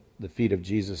cast at the feet of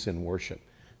Jesus in worship.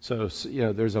 So,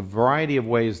 there's a variety of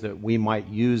ways that we might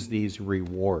use these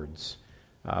rewards.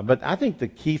 But I think the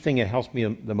key thing that helps me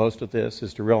the most with this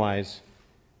is to realize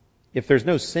if there's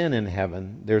no sin in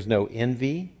heaven, there's no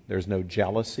envy, there's no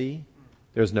jealousy,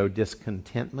 there's no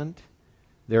discontentment,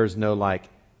 there's no I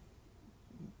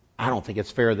don't think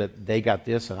it's fair that they got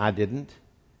this and I didn't.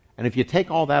 And if you take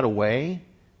all that away,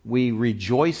 we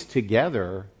rejoice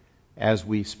together as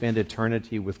we spend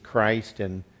eternity with Christ,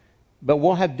 but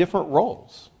we'll have different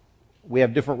roles. We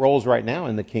have different roles right now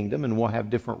in the kingdom, and we'll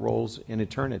have different roles in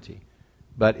eternity.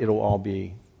 But it'll all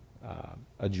be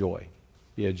a joy.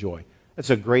 Be a joy.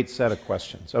 That's a great set of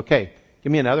questions. Okay,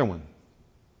 give me another one.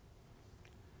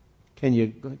 Can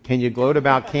you gloat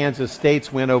about Kansas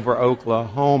State's win over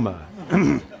Oklahoma?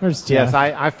 Where's Jeff? Yes,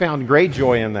 I found great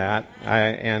joy in that.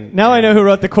 Now I know who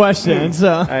wrote the question.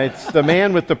 So it's the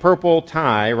man with the purple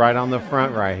tie right on the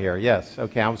front right here. Yes,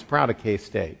 okay, I was proud of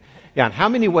K-State. Yeah, in how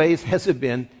many ways has it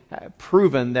been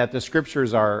proven that the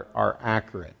Scriptures are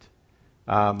accurate?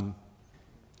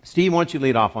 Steve, why don't you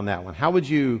lead off on that one? What would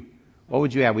you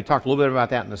add? We talked a little bit about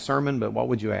that in the sermon, but what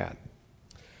would you add?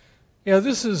 Yeah,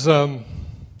 this is,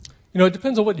 it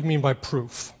depends on what you mean by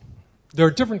proof. There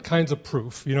are different kinds of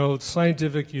proof. It's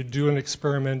scientific, you do an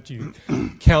experiment, you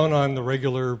count on the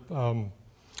regular,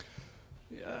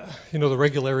 the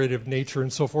regularity of nature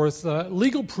and so forth.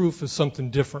 Legal proof is something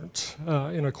different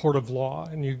in a court of law,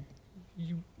 and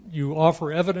you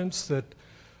offer evidence that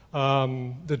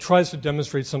tries to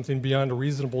demonstrate something beyond a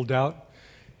reasonable doubt.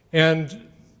 And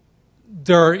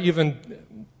there are even,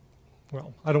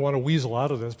 I don't want to weasel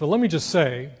out of this, but let me just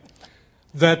say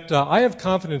that I have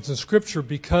confidence in Scripture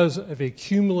because of a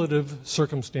cumulative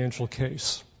circumstantial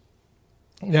case.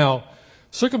 Now,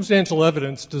 circumstantial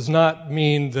evidence does not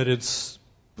mean that it's,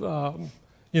 a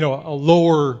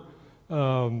lower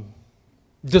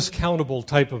discountable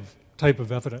type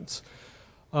of evidence.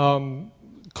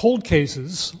 Cold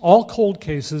cases, all cold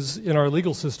cases in our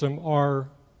legal system are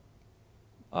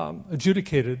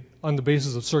adjudicated on the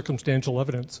basis of circumstantial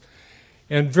evidence.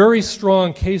 And very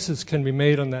strong cases can be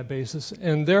made on that basis.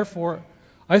 And therefore,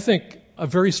 I think a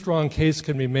very strong case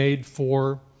can be made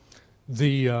for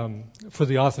the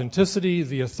authenticity,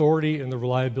 the authority, and the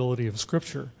reliability of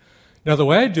Scripture. Now, the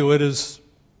way I do it is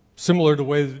similar to the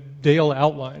way Dale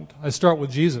outlined. I start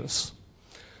with Jesus.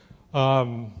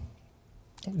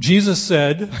 Jesus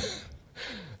said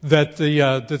that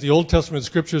the Old Testament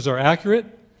Scriptures are accurate.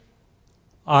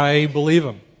 I believe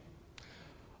him.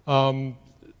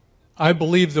 I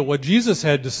believe that what Jesus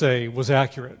had to say was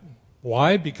accurate.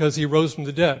 Why? Because he rose from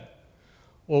the dead.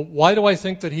 Well, why do I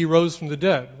think that he rose from the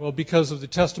dead? Well, because of the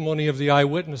testimony of the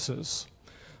eyewitnesses.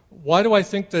 Why do I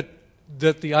think that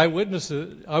the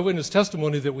eyewitness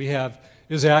testimony that we have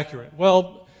is accurate?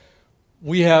 Well,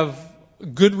 we have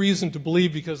good reason to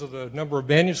believe because of the number of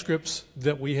manuscripts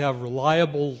that we have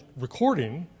reliable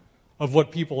recording of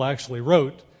what people actually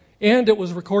wrote, and it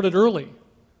was recorded early.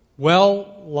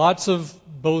 Well, lots of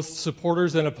both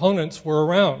supporters and opponents were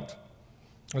around,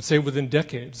 let's say within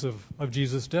decades of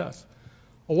Jesus' death.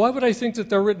 Well, why would I think that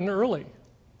they're written early?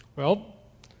 Well,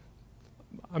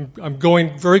 I'm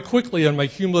going very quickly on my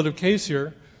cumulative case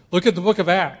here. Look at the book of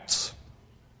Acts.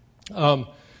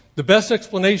 The best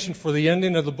explanation for the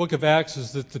ending of the book of Acts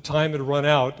is that the time had run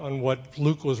out on what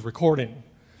Luke was recording,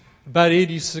 about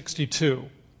AD 62.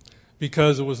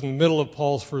 Because it was in the middle of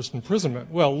Paul's first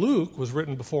imprisonment. Well, Luke was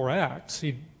written before Acts.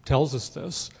 He tells us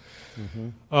this.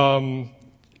 Mm-hmm.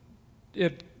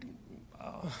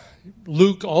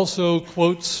 Luke also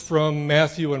quotes from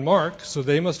Matthew and Mark, so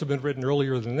they must have been written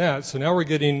earlier than that. So now we're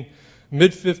getting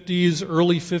mid-50s,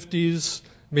 early 50s,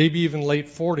 maybe even late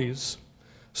 40s.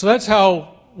 So that's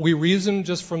how we reason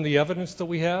just from the evidence that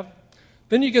we have.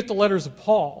 Then you get the letters of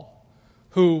Paul,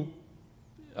 who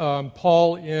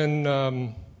Paul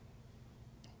in...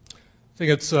 I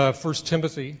think it's 1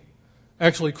 Timothy,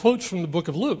 actually quotes from the book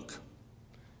of Luke.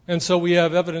 And so we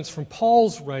have evidence from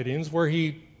Paul's writings where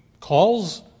he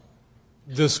calls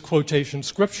this quotation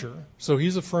Scripture. So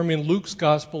he's affirming Luke's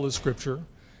gospel as Scripture.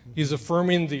 He's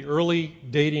affirming the early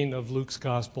dating of Luke's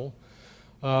gospel.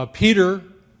 Peter,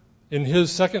 in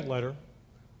his second letter,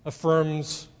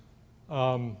 affirms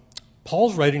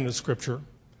Paul's writing as Scripture.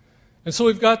 And so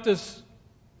we've got this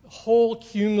whole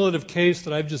cumulative case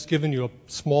that I've just given you a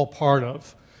small part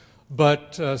of.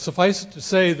 But suffice it to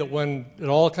say that when it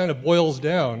all kind of boils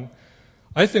down,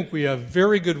 I think we have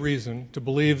very good reason to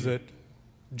believe that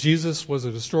Jesus was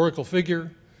a historical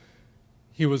figure.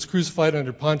 He was crucified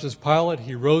under Pontius Pilate.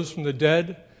 He rose from the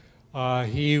dead.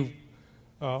 He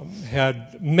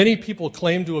had many people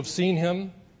claim to have seen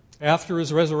him after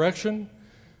his resurrection.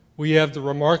 We have the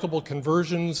remarkable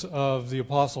conversions of the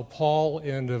Apostle Paul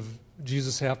and of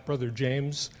Jesus' half-brother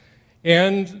James,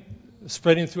 and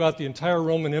spreading throughout the entire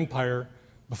Roman Empire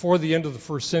before the end of the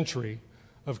first century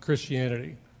of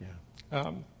Christianity.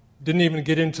 Yeah. Didn't even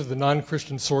get into the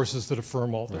non-Christian sources that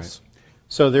affirm all this. Right.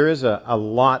 So there is a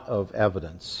lot of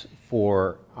evidence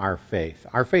for our faith.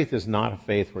 Our faith is not a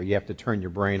faith where you have to turn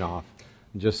your brain off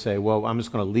and just say, well, I'm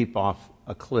just going to leap off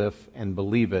a cliff and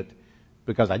believe it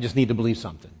because I just need to believe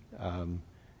something.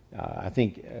 I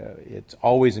think it's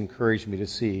always encouraged me to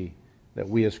see that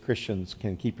we as Christians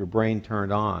can keep your brain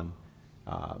turned on.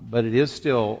 But it is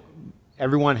still,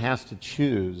 everyone has to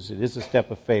choose. It is a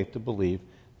step of faith to believe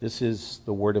this is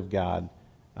the Word of God.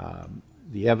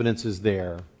 The evidence is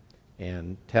there,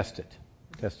 and test it.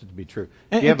 Test it to be true.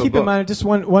 And keep in mind, just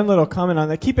one little comment on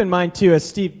that. Keep in mind, too, as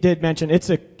Steve did mention, it's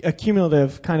a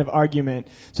cumulative kind of argument.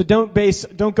 So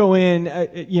don't go in,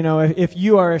 if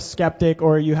you are a skeptic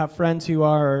or you have friends who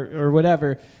are or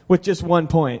whatever, with just one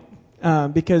point.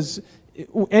 Because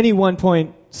any one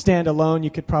point stand alone,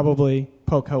 you could probably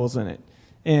poke holes in it.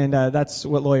 And that's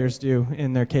what lawyers do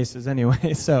in their cases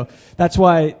anyway. So that's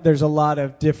why there's a lot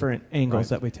of different angles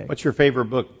that we take. What's your favorite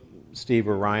book, Steve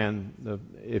or Ryan?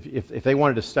 If they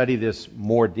wanted to study this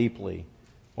more deeply,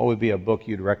 what would be a book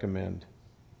you'd recommend?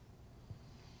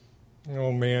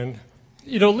 Oh, man.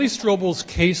 Lee Strobel's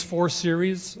Case For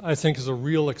series, I think, is a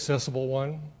real accessible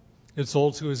one. It's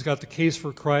old school. He's got the Case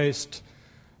for Christ,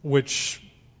 which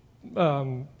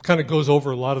kind of goes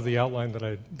over a lot of the outline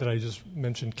that I just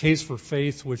mentioned. Case for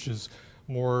Faith, which is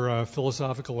more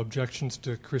philosophical objections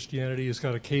to Christianity. He's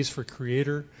got a Case for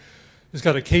Creator. He's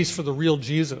got a Case for the Real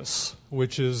Jesus,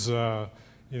 which is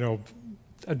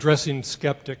addressing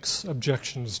skeptics'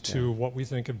 objections to what we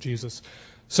think of Jesus.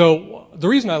 So the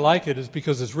reason I like it is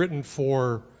because it's written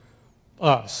for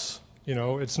us.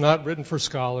 It's not written for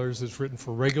scholars. It's written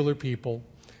for regular people.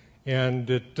 And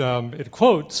it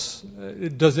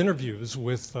does interviews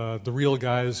with the real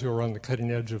guys who are on the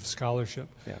cutting edge of scholarship.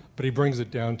 Yeah. But he brings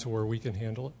it down to where we can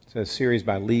handle it. It's a series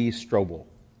by Lee Strobel.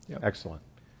 Yep. Excellent.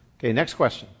 Okay, next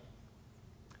question.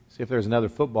 See if there's another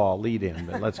football lead in,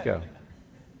 but let's go.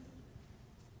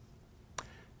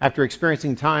 After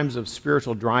experiencing times of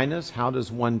spiritual dryness, how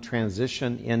does one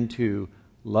transition into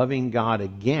loving God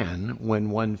again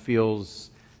when one feels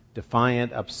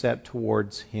defiant, upset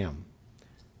towards Him?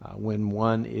 When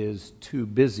one is too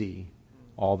busy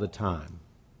all the time?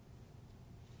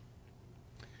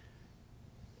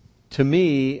 To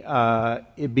me,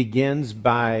 it begins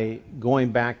by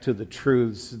going back to the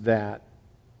truths that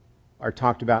are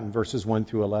talked about in verses 1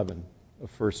 through 11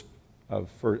 of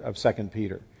 2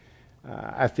 Peter.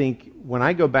 I think when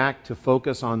I go back to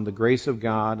focus on the grace of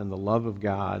God and the love of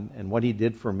God and what He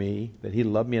did for me, that He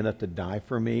loved me enough to die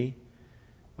for me,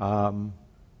 to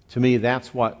me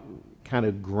that's what kind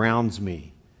of grounds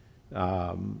me.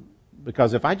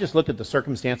 Because if I just look at the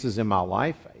circumstances in my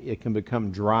life, it can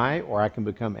become dry, or I can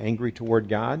become angry toward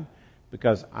God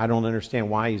because I don't understand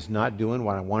why He's not doing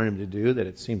what I want Him to do, that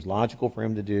it seems logical for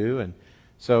Him to do. And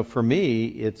so for me,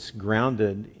 it's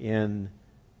grounded in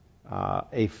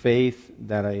a faith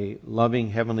that a loving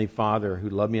Heavenly Father who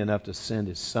loved me enough to send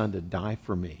His Son to die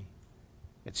for me.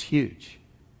 It's huge.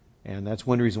 And that's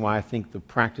one reason why I think the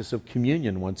practice of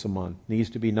communion once a month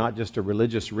needs to be not just a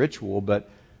religious ritual, but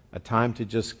a time to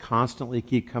just constantly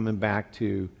keep coming back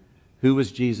to who was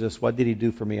Jesus, what did He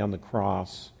do for me on the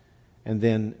cross, and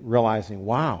then realizing,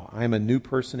 wow, I'm a new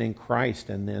person in Christ,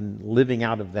 and then living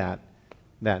out of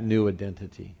that new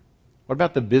identity. What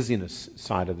about the busyness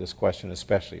side of this question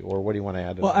especially, or what do you want to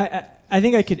add to Well, that? I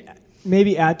think I could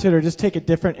maybe add to it or just take a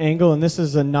different angle, and this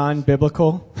is a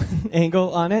non-biblical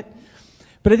angle on it.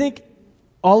 But I think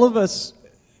all of us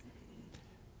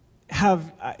have,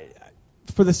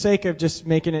 for the sake of just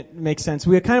making it make sense,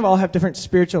 we kind of all have different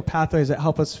spiritual pathways that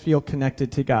help us feel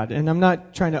connected to God. And I'm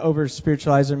not trying to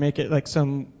over-spiritualize or make it like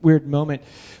some weird moment.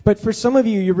 But for some of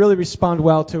you, you really respond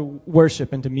well to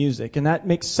worship and to music. And that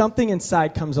makes something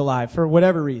inside comes alive for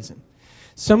whatever reason.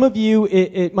 Some of you,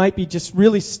 it might be just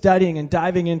really studying and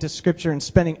diving into Scripture and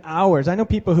spending hours. I know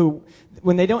people who,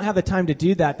 when they don't have the time to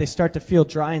do that, they start to feel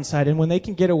dry inside. And when they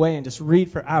can get away and just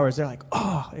read for hours, they're like,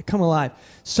 oh, it come alive.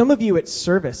 Some of you, it's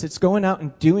service. It's going out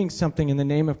and doing something in the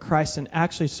name of Christ and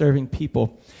actually serving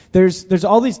people. There's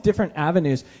all these different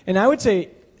avenues. And I would say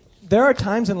there are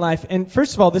times in life, and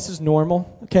first of all, this is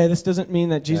normal. Okay, this doesn't mean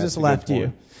that Jesus left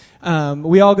you.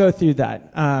 We all go through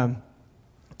that.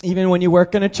 Even when you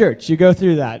work in a church, you go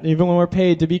through that. Even when we're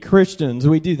paid to be Christians,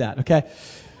 we do that, okay?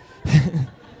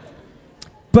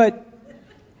 But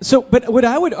what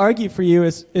I would argue for you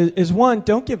is one,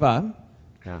 don't give up.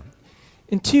 Yeah.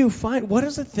 And 2, find what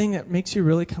is the thing that makes you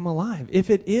really come alive. If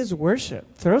it is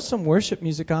worship, throw some worship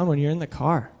music on when you're in the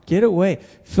car. Get away.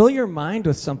 Fill your mind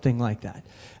with something like that.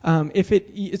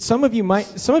 Some of you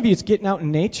it's getting out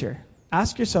in nature.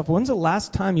 Ask yourself, when's the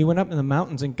last time you went up in the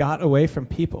mountains and got away from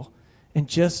people and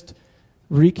just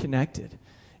reconnected?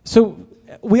 So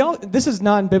this is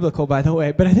non-biblical, by the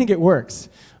way, but I think it works.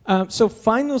 So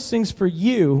find those things for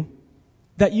you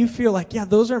that you feel like, yeah,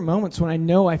 those are moments when I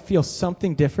know I feel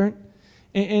something different.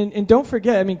 And don't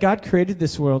forget, I mean, God created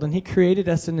this world, and He created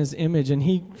us in His image, and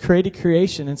He created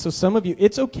creation. And so some of you,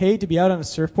 it's okay to be out on a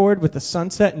surfboard with the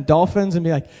sunset and dolphins and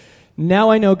be like,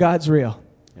 now I know God's real.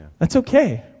 Yeah. That's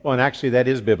okay. Well, and actually that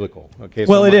is biblical. Okay.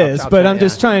 Well, it is, but I'm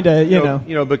just trying to,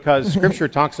 you know. Because Scripture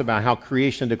talks about how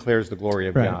creation declares the glory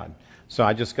of God. So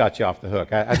I just got you off the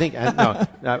hook. I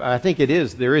think it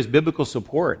is. There is biblical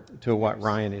support to what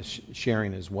Ryan is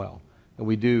sharing as well.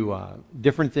 We do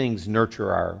different things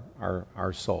nurture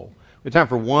our soul. We have time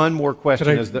for one more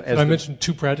question. Can I mention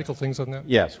 2 practical things on that?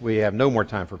 Yes, we have no more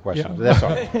time for questions. Yeah. That's all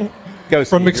right. Go,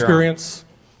 From Steve, experience,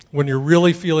 when you're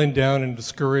really feeling down and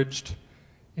discouraged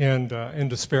and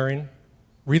despairing,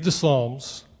 read the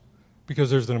Psalms, because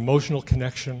there's an emotional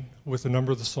connection with a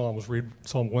number of the Psalms. Read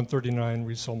Psalm 139,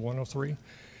 read Psalm 103.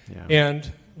 Yeah.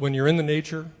 And when you're in the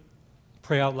nature,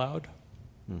 pray out loud.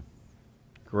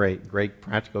 Great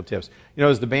practical tips. You know,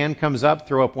 as the band comes up,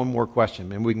 throw up one more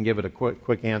question, and we can give it a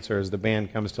quick answer as the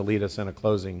band comes to lead us in a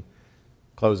closing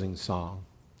song.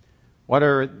 What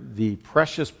are the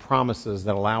precious promises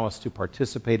that allow us to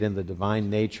participate in the divine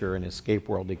nature and escape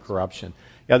worldly corruption?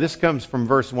 Yeah, this comes from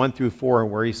verse 1 through 4,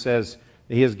 where he says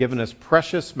that he has given us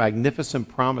precious, magnificent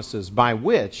promises by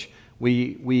which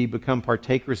we become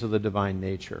partakers of the divine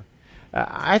nature.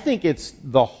 I think it's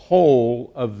the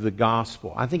whole of the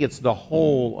gospel. I think it's the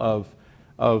whole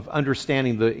of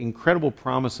understanding the incredible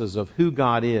promises of who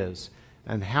God is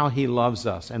and how He loves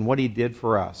us and what He did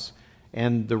for us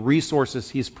and the resources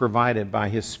He's provided by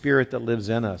His Spirit that lives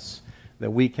in us,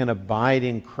 that we can abide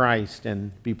in Christ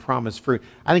and be promised fruit.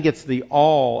 I think it's the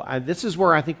all. This is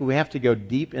where I think we have to go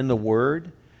deep in the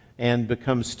Word and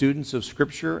become students of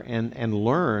Scripture and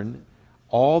learn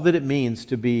all that it means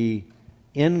to be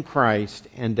in Christ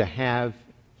and to have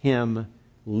Him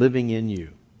living in you.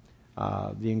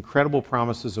 The incredible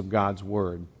promises of God's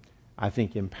Word, I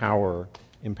think, empower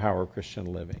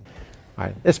Christian living. All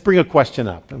right, let's bring a question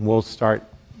up, and we'll start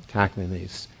tackling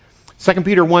these. 2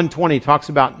 Peter 1:20 talks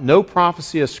about no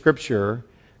prophecy of Scripture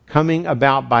coming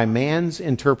about by man's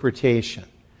interpretation.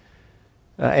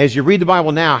 As you read the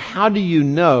Bible now, how do you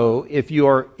know if you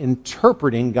are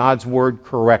interpreting God's Word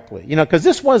correctly? You know, because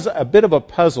this was a bit of a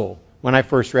puzzle when I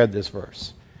first read this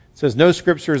verse. It says, no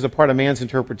Scripture is a part of man's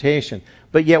interpretation.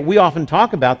 But yet we often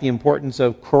talk about the importance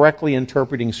of correctly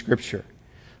interpreting Scripture.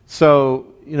 So,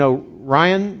 you know,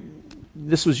 Ryan,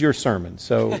 this was your sermon,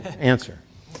 so answer.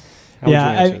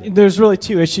 There's really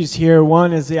 2 issues here.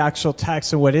 One is the actual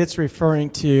text and what it's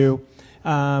referring to.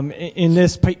 In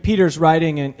this, Peter's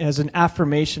writing as an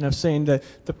affirmation of saying that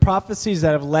the prophecies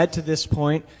that have led to this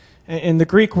point, and the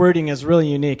Greek wording is really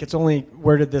unique. It's only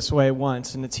worded this way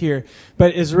once, and it's here.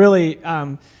 But is really,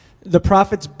 the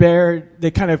prophets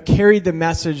they kind of carried the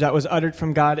message that was uttered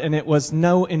from God, and it was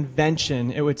no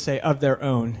invention, it would say, of their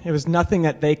own. It was nothing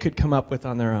that they could come up with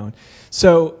on their own.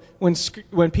 So when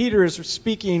Peter is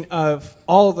speaking of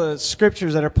all the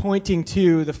scriptures that are pointing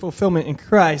to the fulfillment in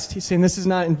Christ, he's saying this is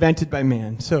not invented by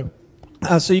man. So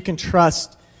you can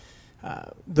trust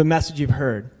the message you've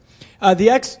heard. I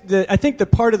think the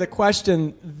part of the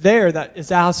question there that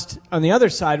is asked on the other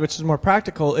side, which is more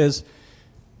practical, is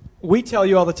we tell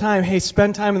you all the time, hey,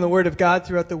 spend time in the Word of God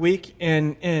throughout the week,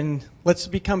 and let's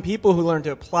become people who learn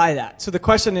to apply that. So the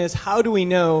question is, how do we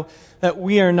know that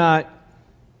we are not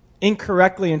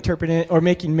incorrectly interpreting or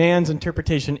making man's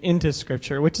interpretation into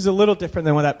Scripture, which is a little different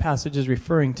than what that passage is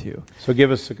referring to? So give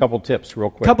us a couple tips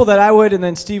real quick. A couple that I would, and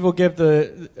then Steve will give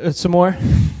some more.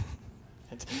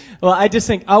 Well, I just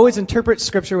think always interpret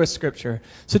Scripture with Scripture.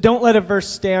 So don't let a verse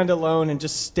stand alone and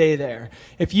just stay there.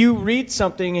 If you read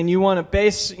something and you want to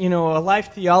base, a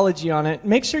life theology on it,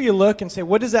 make sure you look and say,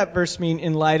 what does that verse mean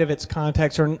in light of its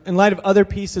context or in light of other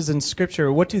pieces in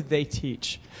Scripture? What do they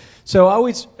teach? So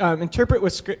always interpret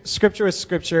with Scripture with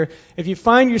Scripture. If you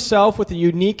find yourself with a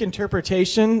unique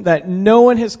interpretation that no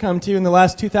one has come to in the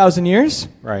last 2,000 years,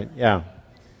 right? Yeah,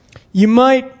 you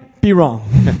might be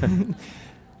wrong.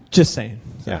 Just saying.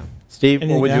 So. Yeah. Steve,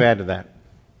 what would you add to that?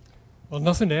 Well,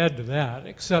 nothing to add to that,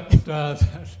 except that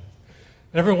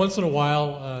every once in a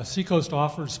while, Seacoast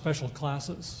offers special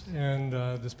classes. And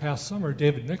this past summer,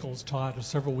 David Nichols taught a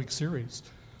several-week series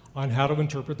on how to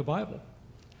interpret the Bible,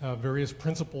 various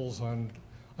principles on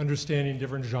understanding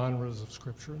different genres of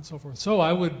Scripture and so forth. So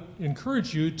I would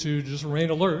encourage you to just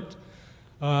remain alert,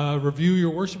 review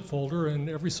your worship folder, and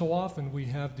every so often we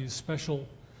have these special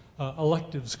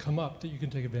electives come up that you can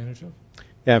take advantage of.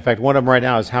 Yeah, in fact, one of them right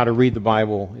now is how to read the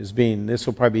Bible. This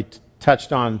will probably be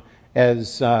touched on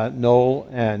as Noel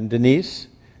and Denise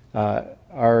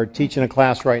are teaching a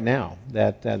class right now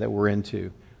that we're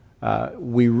into.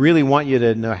 We really want you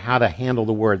to know how to handle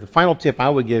the Word. The final tip I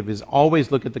would give is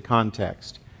always look at the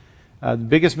context. The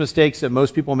biggest mistakes that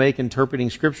most people make interpreting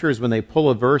Scripture is when they pull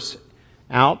a verse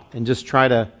out and just try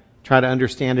to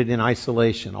understand it in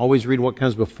isolation. Always read what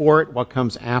comes before it, what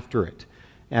comes after it,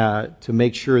 to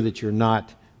make sure that you're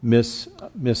not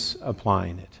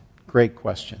misapplying it. Great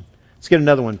question. Let's get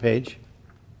another one, Paige.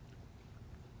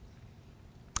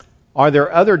 Are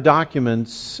there other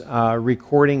documents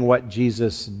recording what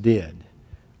Jesus did,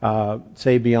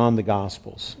 say beyond the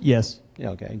Gospels? Yes.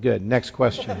 Okay, good. Next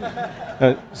question.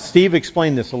 Steve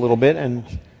explained this a little bit,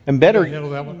 and better.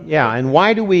 Handle that one? Yeah, and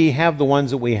why do we have the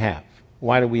ones that we have?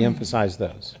 Why do we emphasize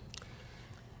those?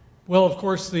 Well, of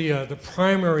course, the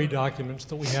primary documents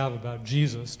that we have about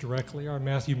Jesus directly are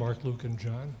Matthew, Mark, Luke, and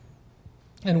John.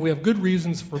 And we have good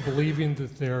reasons for believing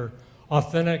that they're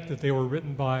authentic, that they were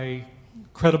written by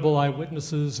credible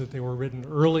eyewitnesses, that they were written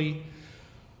early.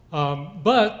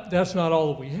 But that's not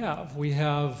all that we have. We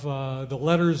have the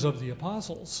letters of the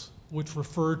apostles, which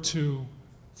refer to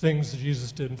things that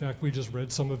Jesus did. In fact, we just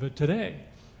read some of it today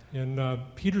in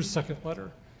Peter's second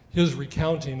letter, his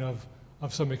recounting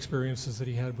of some experiences that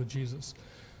he had with Jesus.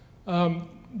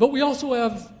 But we also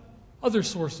have other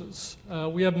sources.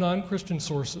 We have non-Christian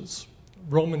sources,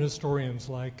 Roman historians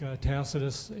like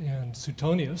Tacitus and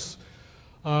Suetonius.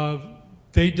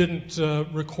 They didn't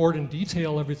record in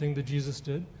detail everything that Jesus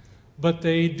did, but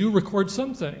they do record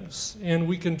some things, and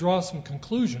we can draw some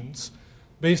conclusions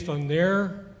based on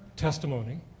their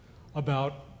testimony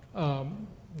about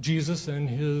Jesus and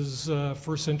his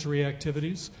first century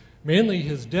activities, mainly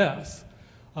his death,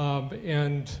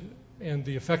 and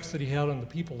the effects that he had on the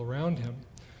people around him.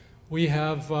 We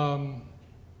have, I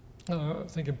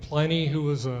think, in Pliny, who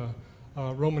was a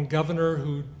Roman governor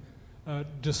who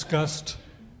discussed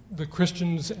the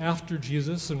Christians after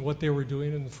Jesus and what they were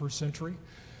doing in the first century.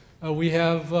 We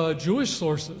have Jewish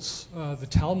sources. The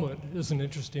Talmud is an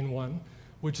interesting one,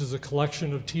 which is a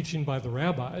collection of teaching by the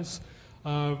rabbis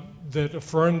that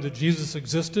affirmed that Jesus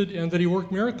existed and that he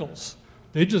worked miracles.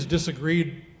 They just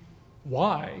disagreed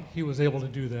why he was able to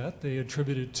do that. They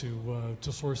attributed to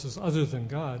sources other than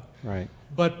God. Right.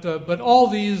 But all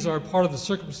these are part of the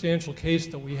circumstantial case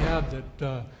that we have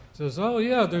that says, oh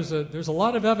yeah, there's a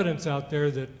lot of evidence out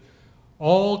there that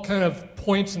all kind of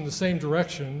points in the same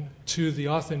direction to the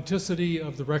authenticity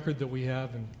of the record that we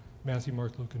have in Matthew,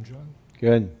 Mark, Luke, and John.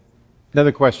 Good.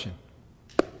 Another question.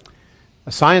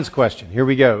 A science question. Here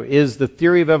we go. Is the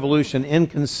theory of evolution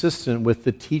inconsistent with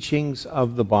the teachings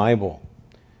of the Bible?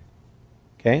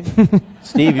 Okay.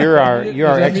 Steve, you're our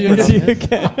expert on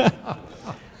this.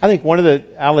 I think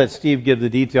I'll let Steve give the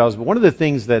details, but one of the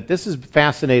things that this has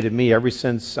fascinated me ever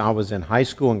since I was in high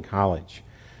school and college,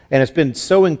 and it's been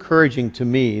so encouraging to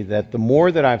me that the more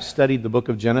that I've studied the book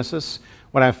of Genesis,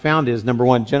 what I've found is, number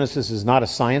one, Genesis is not a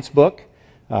science book.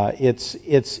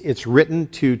 It's written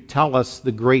to tell us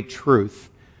the great truth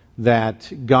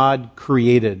that God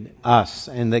created us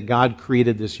and that God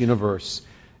created this universe,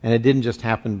 and it didn't just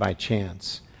happen by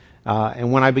chance.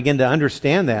 And when I began to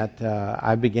understand that,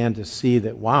 I began to see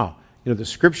that, wow, the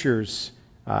Scriptures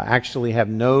actually have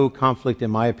no conflict, in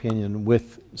my opinion,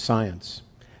 with science.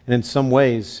 And in some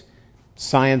ways,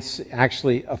 science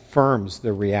actually affirms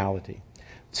the reality.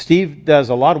 Steve does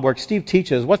a lot of work. Steve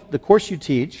teaches. The course you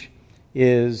teach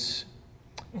is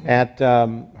at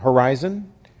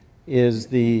Horizon.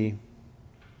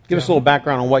 Give us a little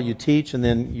background on what you teach, and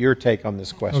then your take on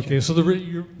this question. Okay, so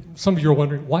some of you are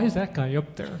wondering, why is that guy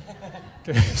up there?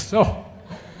 Okay, so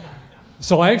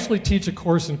I actually teach a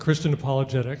course in Christian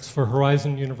apologetics for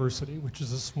Horizon University, which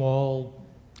is a small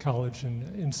college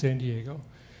in San Diego.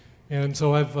 And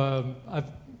so I've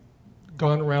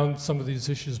gone around some of these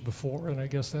issues before, and I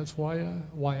guess that's why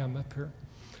I'm up here.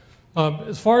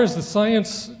 As far as the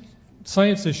science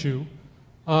issue,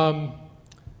 Psalm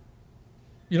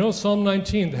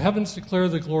 19, the heavens declare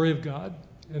the glory of God,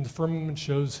 and the firmament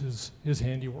shows his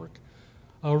handiwork.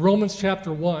 Romans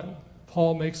chapter 1,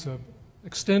 Paul makes an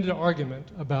extended argument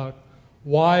about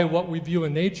why what we view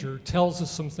in nature tells us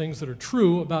some things that are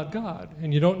true about God,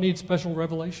 and you don't need special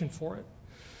revelation for it.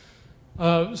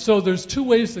 So there's two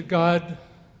ways that God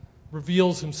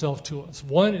reveals himself to us.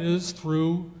 One is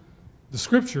through the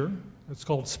Scripture. It's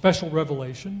called special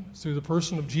revelation. Through the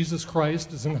person of Jesus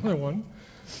Christ is another one.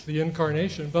 the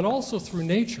incarnation, but also through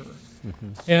nature.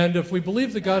 And if we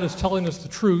believe that God is telling us the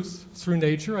truth through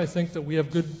nature, I think that we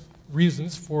have good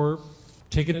reasons for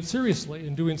taking it seriously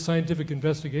and doing scientific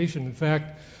investigation. In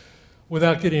fact,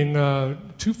 without getting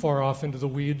too far off into the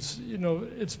weeds,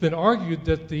 it's been argued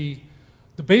that the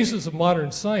basis of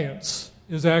modern science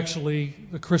is actually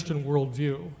the Christian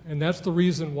worldview. And that's the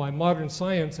reason why modern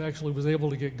science actually was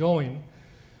able to get going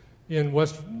in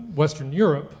Western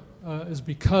Europe, is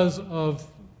because of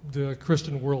the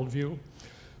Christian worldview.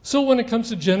 So when it comes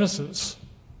to Genesis,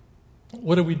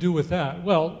 what do we do with that?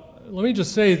 Well, let me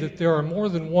just say that there are more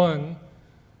than one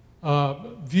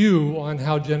view on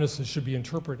how Genesis should be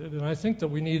interpreted. And I think that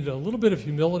we need a little bit of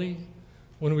humility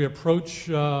when we approach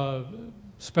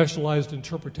specialized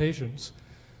interpretations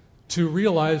to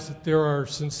realize that there are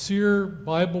sincere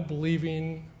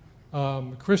Bible-believing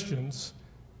Christians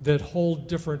that hold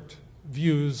different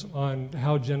views on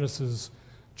how Genesis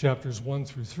chapters 1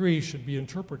 through 3 should be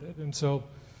interpreted. And so,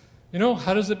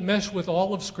 how does it mesh with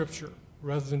all of Scripture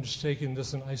rather than just taking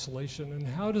this in isolation? And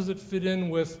how does it fit in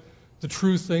with the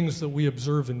true things that we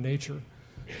observe in nature?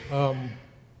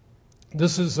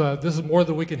 This is more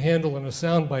than we can handle in a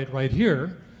soundbite right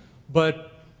here,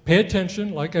 but pay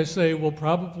attention. Like I say, we'll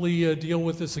probably deal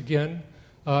with this again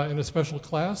in a special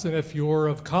class. And if you're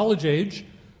of college age,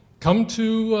 come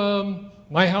to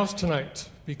my house tonight,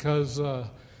 because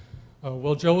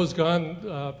while Joe is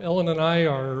gone, Ellen and I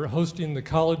are hosting the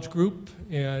college group,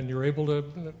 and you're able to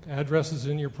addresses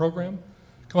in your program.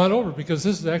 Come on over, because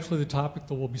this is actually the topic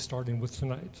that we'll be starting with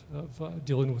tonight, of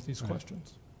dealing with these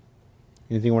questions.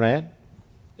 Anything you want to add?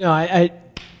 No, I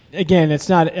again, it's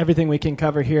not everything we can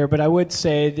cover here, but I would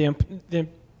say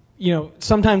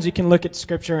sometimes you can look at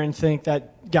Scripture and think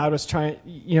that God was trying,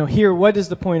 here, what is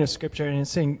the point of Scripture? And it's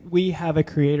saying we have a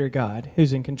creator God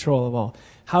who's in control of all.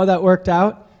 How that worked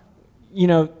out,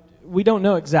 we don't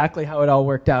know exactly how it all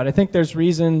worked out. I think there's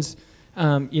reasons,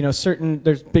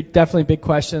 there's definitely big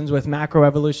questions with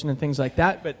macroevolution and things like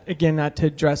that, but again, not to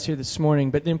address here this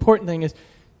morning. But the important thing is,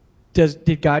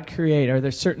 did God create? Are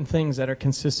there certain things that are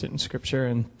consistent in Scripture?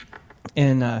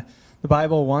 And the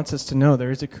Bible wants us to know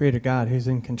there is a creator God who's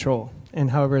in control. And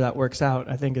however that works out,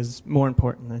 I think, is more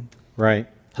important than Right.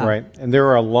 And there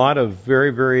are a lot of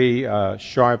very, very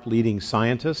sharp leading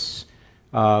scientists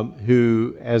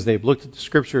who, as they've looked at the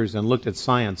Scriptures and looked at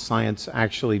science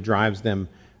actually drives them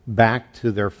back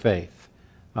to their faith,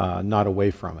 not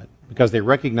away from it. Because they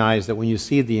recognize that when you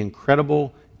see the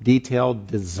incredible detailed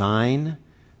design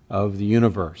of the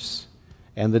universe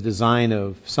and the design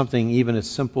of something even as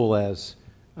simple as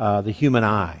the human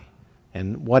eye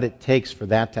and what it takes for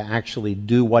that to actually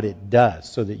do what it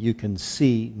does so that you can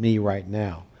see me right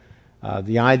now.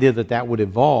 The idea that would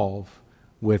evolve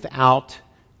without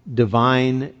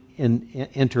divine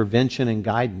intervention and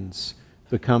guidance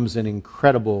becomes an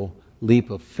incredible leap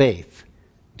of faith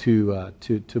to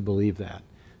believe that.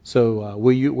 So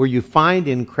where you find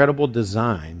incredible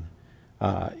design,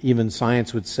 even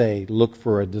science would say, look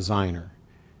for a designer,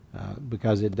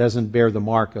 because it doesn't bear the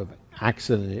mark of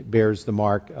accident; it bears the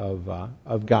mark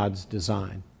of God's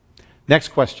design. Next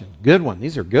question, good one.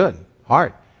 These are good,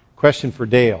 hard. Question for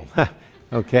Dale.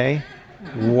 Okay,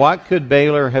 what could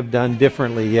Baylor have done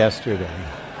differently yesterday?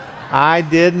 I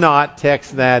did not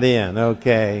text that in.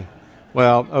 Okay.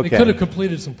 Well, okay. They could have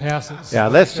completed some passes. Yeah,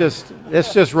 let's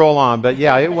just roll on. But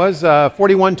yeah, it was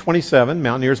 41-27.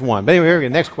 Mountaineers won. But anyway, here we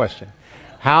go. Next question.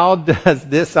 How does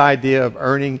this idea of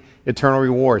earning eternal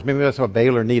rewards, maybe that's what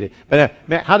Baylor needed, but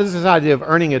how does this idea of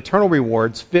earning eternal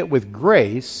rewards fit with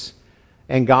grace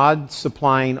and God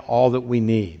supplying all that we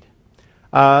need?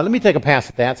 Let me take a pass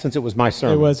at that, since it was my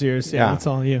sermon. It was yours. Yeah, it's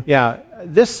all you. Yeah,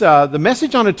 the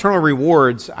message on eternal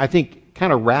rewards, I think,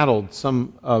 kind of rattled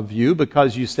some of you,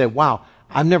 because you said, wow,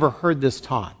 I've never heard this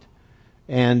taught.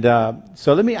 And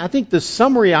so I think the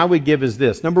summary I would give is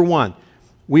this. Number one,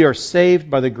 we are saved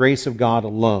by the grace of God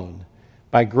alone.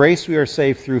 By grace we are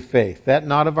saved through faith. That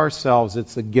not of ourselves,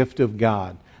 it's a gift of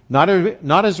God. Not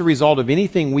as a result of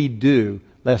anything we do,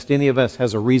 lest any of us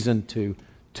has a reason to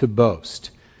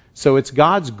boast. So it's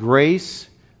God's grace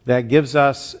that gives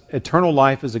us eternal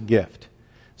life as a gift.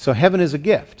 So heaven is a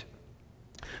gift.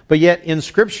 But yet in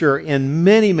Scripture, in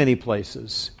many, many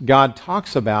places, God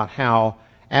talks about how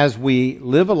as we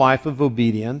live a life of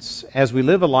obedience, as we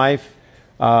live a life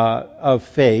of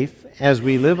faith, as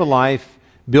we live a life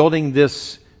building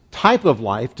this type of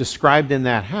life described in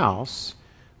that house,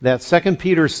 that 2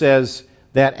 Peter says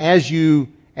that as you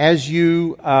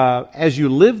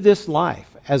live this life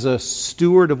as a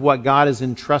steward of what God has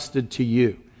entrusted to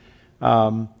you,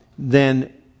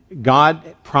 then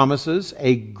God promises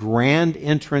a grand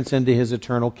entrance into His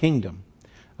eternal kingdom.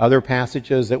 other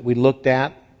passages that we looked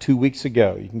at 2 weeks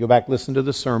ago. You can go back, listen to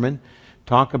the sermon,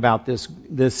 talk about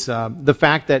the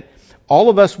fact that all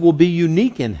of us will be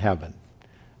unique in heaven.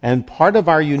 And part of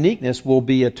our uniqueness will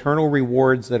be eternal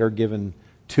rewards that are given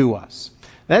to us.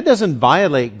 That doesn't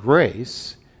violate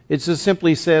grace. It just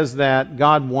simply says that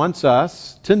God wants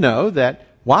us to know that,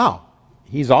 wow,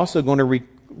 He's also going to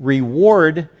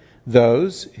reward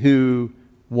those who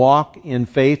walk in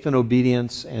faith and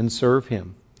obedience and serve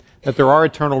Him. That there are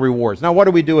eternal rewards. Now, what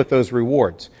do we do with those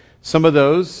rewards? Some of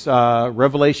those,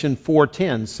 Revelation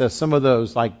 4:10 says some of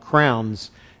those, like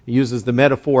crowns, it uses the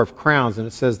metaphor of crowns, and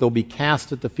it says they'll be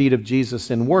cast at the feet of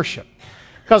Jesus in worship.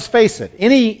 Because face it,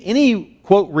 any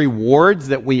quote rewards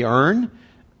that we earn,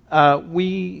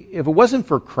 if it wasn't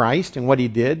for Christ and what He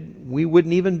did, we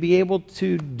wouldn't even be able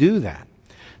to do that.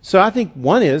 So I think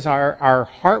one is our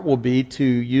heart will be to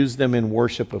use them in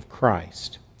worship of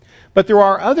Christ. But there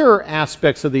are other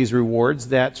aspects of these rewards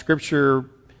that Scripture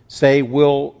say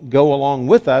will go along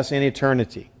with us in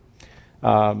eternity.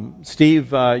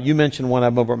 Steve, you mentioned one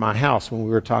of them over at my house when we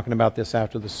were talking about this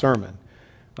after the sermon,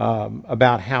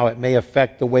 about how it may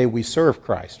affect the way we serve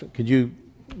Christ. Could you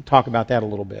talk about that a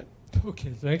little bit? Okay,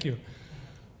 thank you.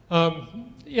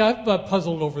 I've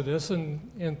puzzled over this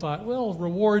and thought, well,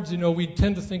 rewards, we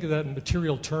tend to think of that in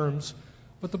material terms,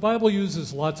 but the Bible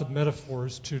uses lots of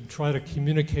metaphors to try to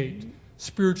communicate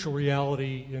spiritual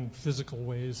reality in physical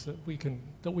ways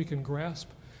that we can grasp.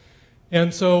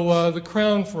 And so the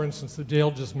crown, for instance, that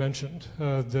Dale just mentioned,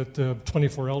 that the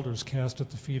 24 elders cast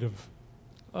at the feet of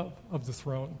the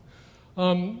throne,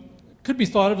 could be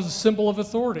thought of as a symbol of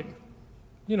authority.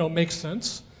 Makes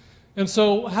sense. And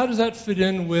so how does that fit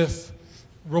in with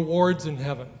rewards in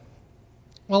heaven?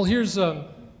 Well, here's an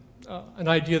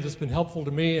idea that's been helpful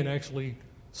to me, and actually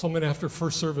someone after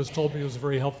first service told me it was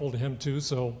very helpful to him too,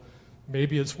 so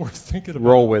maybe it's worth thinking about.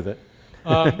 Roll with it.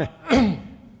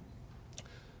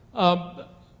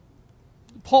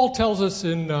 Paul tells us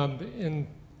in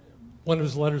one of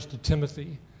his letters to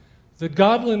Timothy that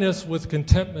godliness with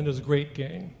contentment is great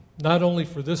gain, not only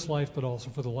for this life but also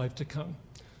for the life to come.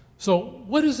 So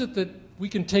what is it that we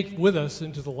can take with us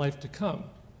into the life to come?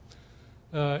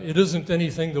 It isn't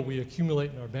anything that we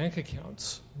accumulate in our bank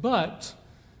accounts, but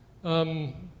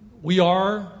we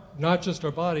are not just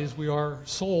our bodies, we are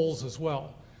souls as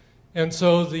well. And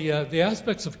so the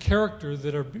aspects of character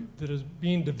that is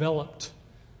being developed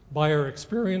by our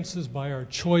experiences, by our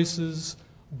choices,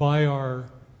 by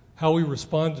how we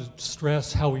respond to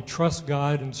stress, how we trust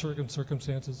God in certain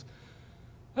circumstances,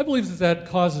 I believe that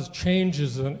causes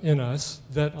changes in us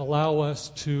that allow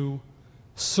us to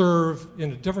serve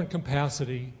in a different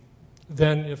capacity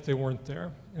than if they weren't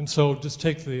there. And so just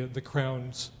take the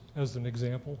crowns as an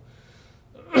example.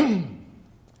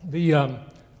 The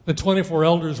 24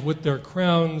 elders with their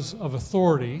crowns of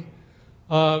authority,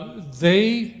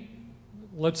 they,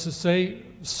 let's just say,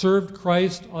 served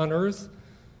Christ on earth.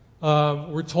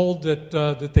 We're told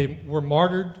that they were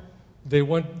martyred.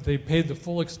 They paid the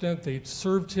full extent. They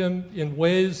served Him in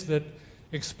ways that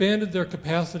expanded their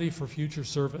capacity for future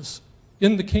service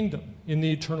in the kingdom, in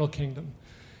the eternal kingdom,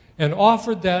 and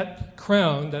offered that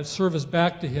crown, that service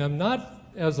back to Him, not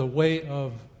as a way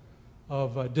of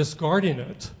discarding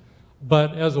it,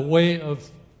 but as a way of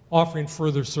offering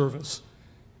further service.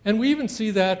 And we even see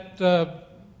that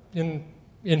in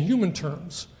human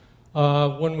terms.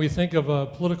 When we think of a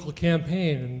political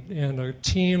campaign and a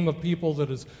team of people that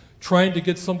is trying to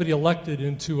get somebody elected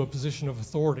into a position of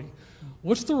authority,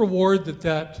 what's the reward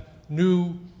that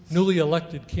newly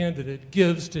elected candidate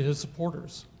gives to his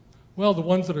supporters? Well, the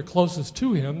ones that are closest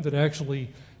to him, that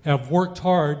actually have worked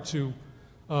hard to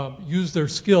use their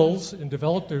skills and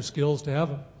develop their skills to have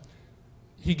them,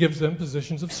 he gives them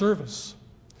positions of service.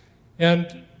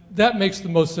 And that makes the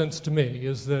most sense to me,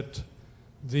 is that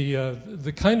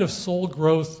the kind of soul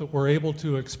growth that we're able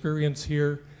to experience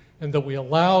here, and that we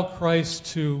allow Christ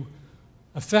to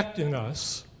effect in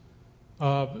us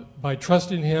by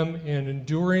trusting Him and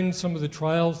enduring some of the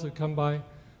trials that come by,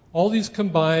 all these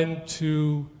combine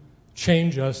to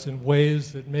change us in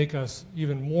ways that make us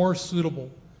even more suitable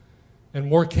and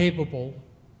more capable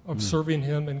of serving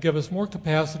Him, and give us more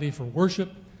capacity for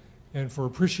worship and for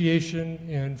appreciation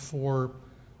and for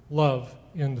love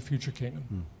in the future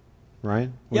kingdom.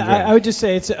 Ryan? Yeah, I would just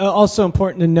say it's also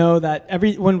important to know that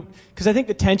because I think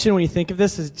the tension when you think of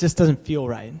this is just doesn't feel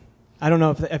right. I don't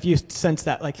know if you sense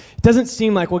that. Like, it doesn't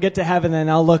seem like we'll get to heaven and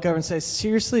I'll look over and say,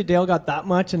 seriously, Dale got that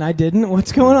much and I didn't?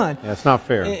 What's going on? Yeah, it's not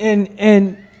fair.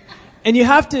 And you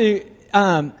have to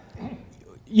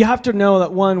know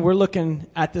that, one, we're looking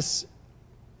at this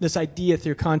idea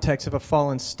through context of a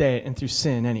fallen state and through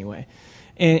sin anyway.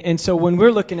 And so when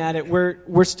we're looking at it,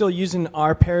 we're still using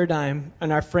our paradigm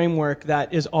and our framework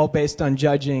that is all based on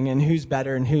judging and who's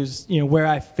better and who's, where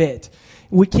I fit.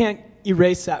 We can't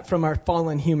erase that from our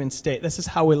fallen human state. This is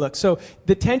how we look. So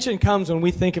the tension comes when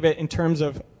we think of it in terms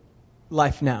of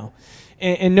life now.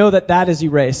 And know that is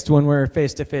erased when we're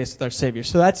face to face with our Savior.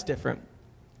 So that's different.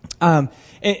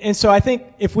 And so I think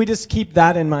if we just keep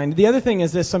that in mind. The other thing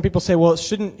is this. Some people say, well,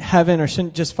 shouldn't heaven or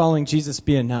shouldn't just following Jesus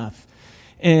be enough?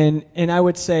 And I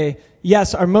would say,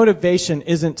 yes, our motivation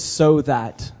isn't so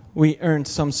that we earn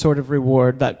some sort of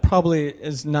reward that probably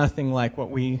is nothing like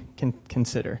what we can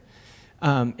consider.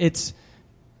 It's,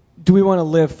 do we want to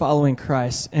live following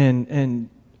Christ and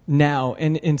now?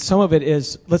 And some of it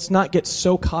is, let's not get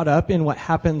so caught up in what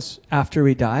happens after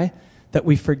we die that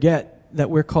we forget that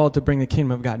we're called to bring the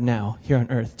kingdom of God now here on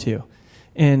earth too.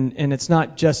 And it's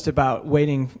not just about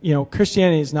waiting.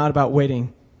 Christianity is not about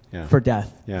waiting for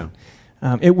death. Yeah.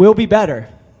 It will be better,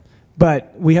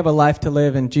 but we have a life to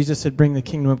live, and Jesus said, bring the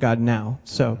kingdom of God now.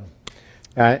 So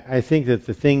I think that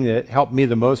the thing that helped me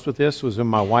the most with this was when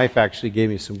my wife actually gave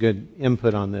me some good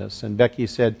input on this. And Becky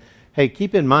said, hey,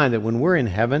 keep in mind that when we're in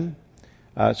heaven,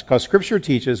 because Scripture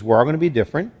teaches we're all going to be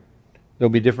different. There'll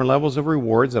be different levels of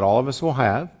rewards that all of us will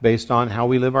have based on how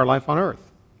we live our life on earth.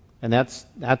 And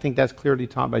I think that's clearly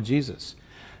taught by Jesus.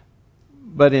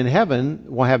 But in heaven,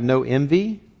 we'll have no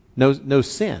envy, no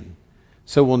sin.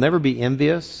 So we'll never be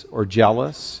envious or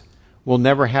jealous. We'll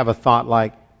never have a thought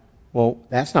like, well,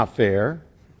 that's not fair,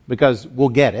 because we'll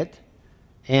get it.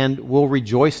 And we'll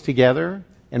rejoice together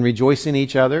and rejoice in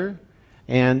each other.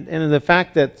 And in the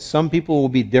fact that some people will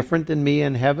be different than me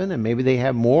in heaven, and maybe they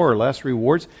have more or less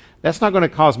rewards, that's not going to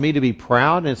cause me to be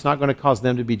proud, and it's not going to cause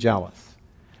them to be jealous.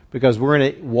 Because we're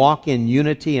going to walk in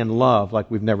unity and love like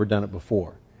we've never done it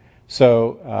before.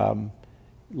 So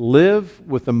live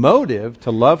with the motive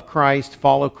to love Christ,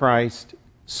 follow Christ,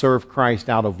 serve Christ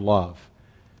out of love.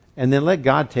 And then let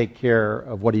God take care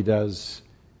of what He does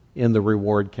in the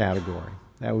reward category.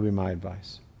 That would be my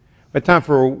advice. But time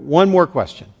for one more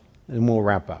question, and we'll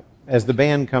wrap up. As the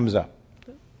band comes up.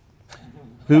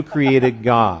 Who created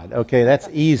God? Okay, that's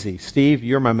easy. Steve,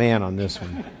 you're my man on this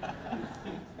one.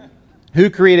 Who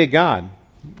created God?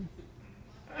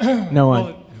 No one.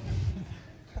 Well,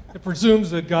 it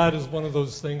presumes that God is one of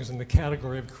those things in the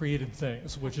category of created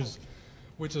things, which is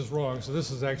wrong. So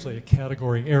this is actually a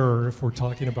category error if we're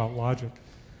talking about logic.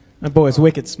 That boy is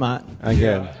wicked smart.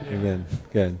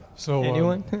 Good. So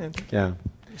Anyone? Yeah.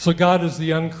 So God is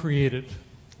the uncreated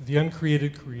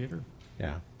creator.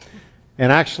 Yeah.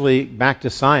 And actually, back to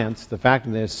science, the fact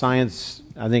is science,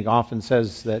 I think, often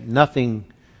says that nothing,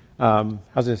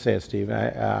 how's it say it, Steve?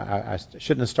 I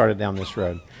shouldn't have started down this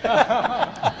road.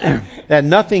 That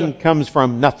nothing comes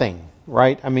from nothing,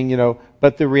 right? I mean,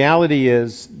 but the reality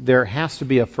is there has to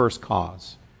be a first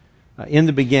cause. In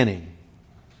the beginning,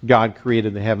 God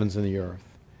created the heavens and the earth.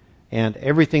 And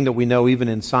everything that we know, even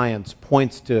in science,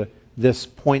 points to this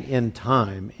point in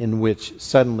time in which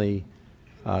suddenly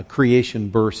creation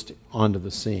burst onto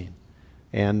the scene.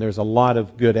 And there's a lot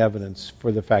of good evidence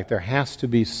for the fact there has to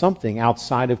be something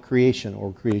outside of creation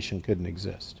or creation couldn't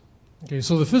exist. Okay,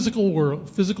 so the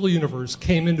physical universe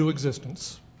came into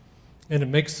existence. And it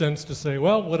makes sense to say,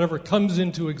 well, whatever comes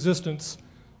into existence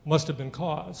must have been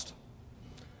caused.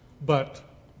 But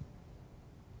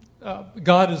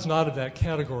God is not of that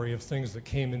category of things that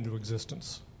came into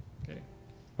existence. Okay.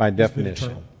 By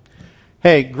definition.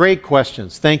 Hey, great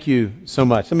questions. Thank you so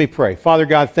much. Let me pray. Father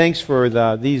God, thanks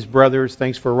for these brothers.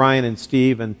 Thanks for Ryan and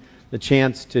Steve and the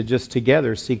chance to just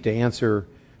together seek to answer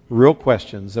real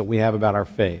questions that we have about our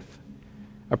faith.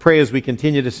 I pray as we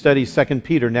continue to study 2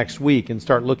 Peter next week and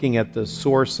start looking at the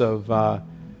source of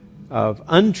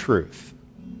untruth,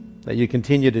 that you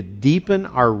continue to deepen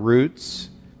our roots,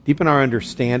 deepen our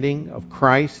understanding of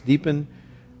Christ, deepen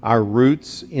our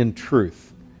roots in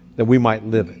truth, that we might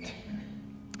live it.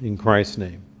 In Christ's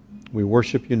name, we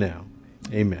worship you now.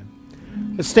 Amen.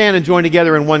 Let's stand and join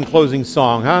together in one closing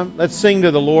song, huh? Let's sing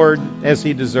to the Lord as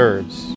He deserves.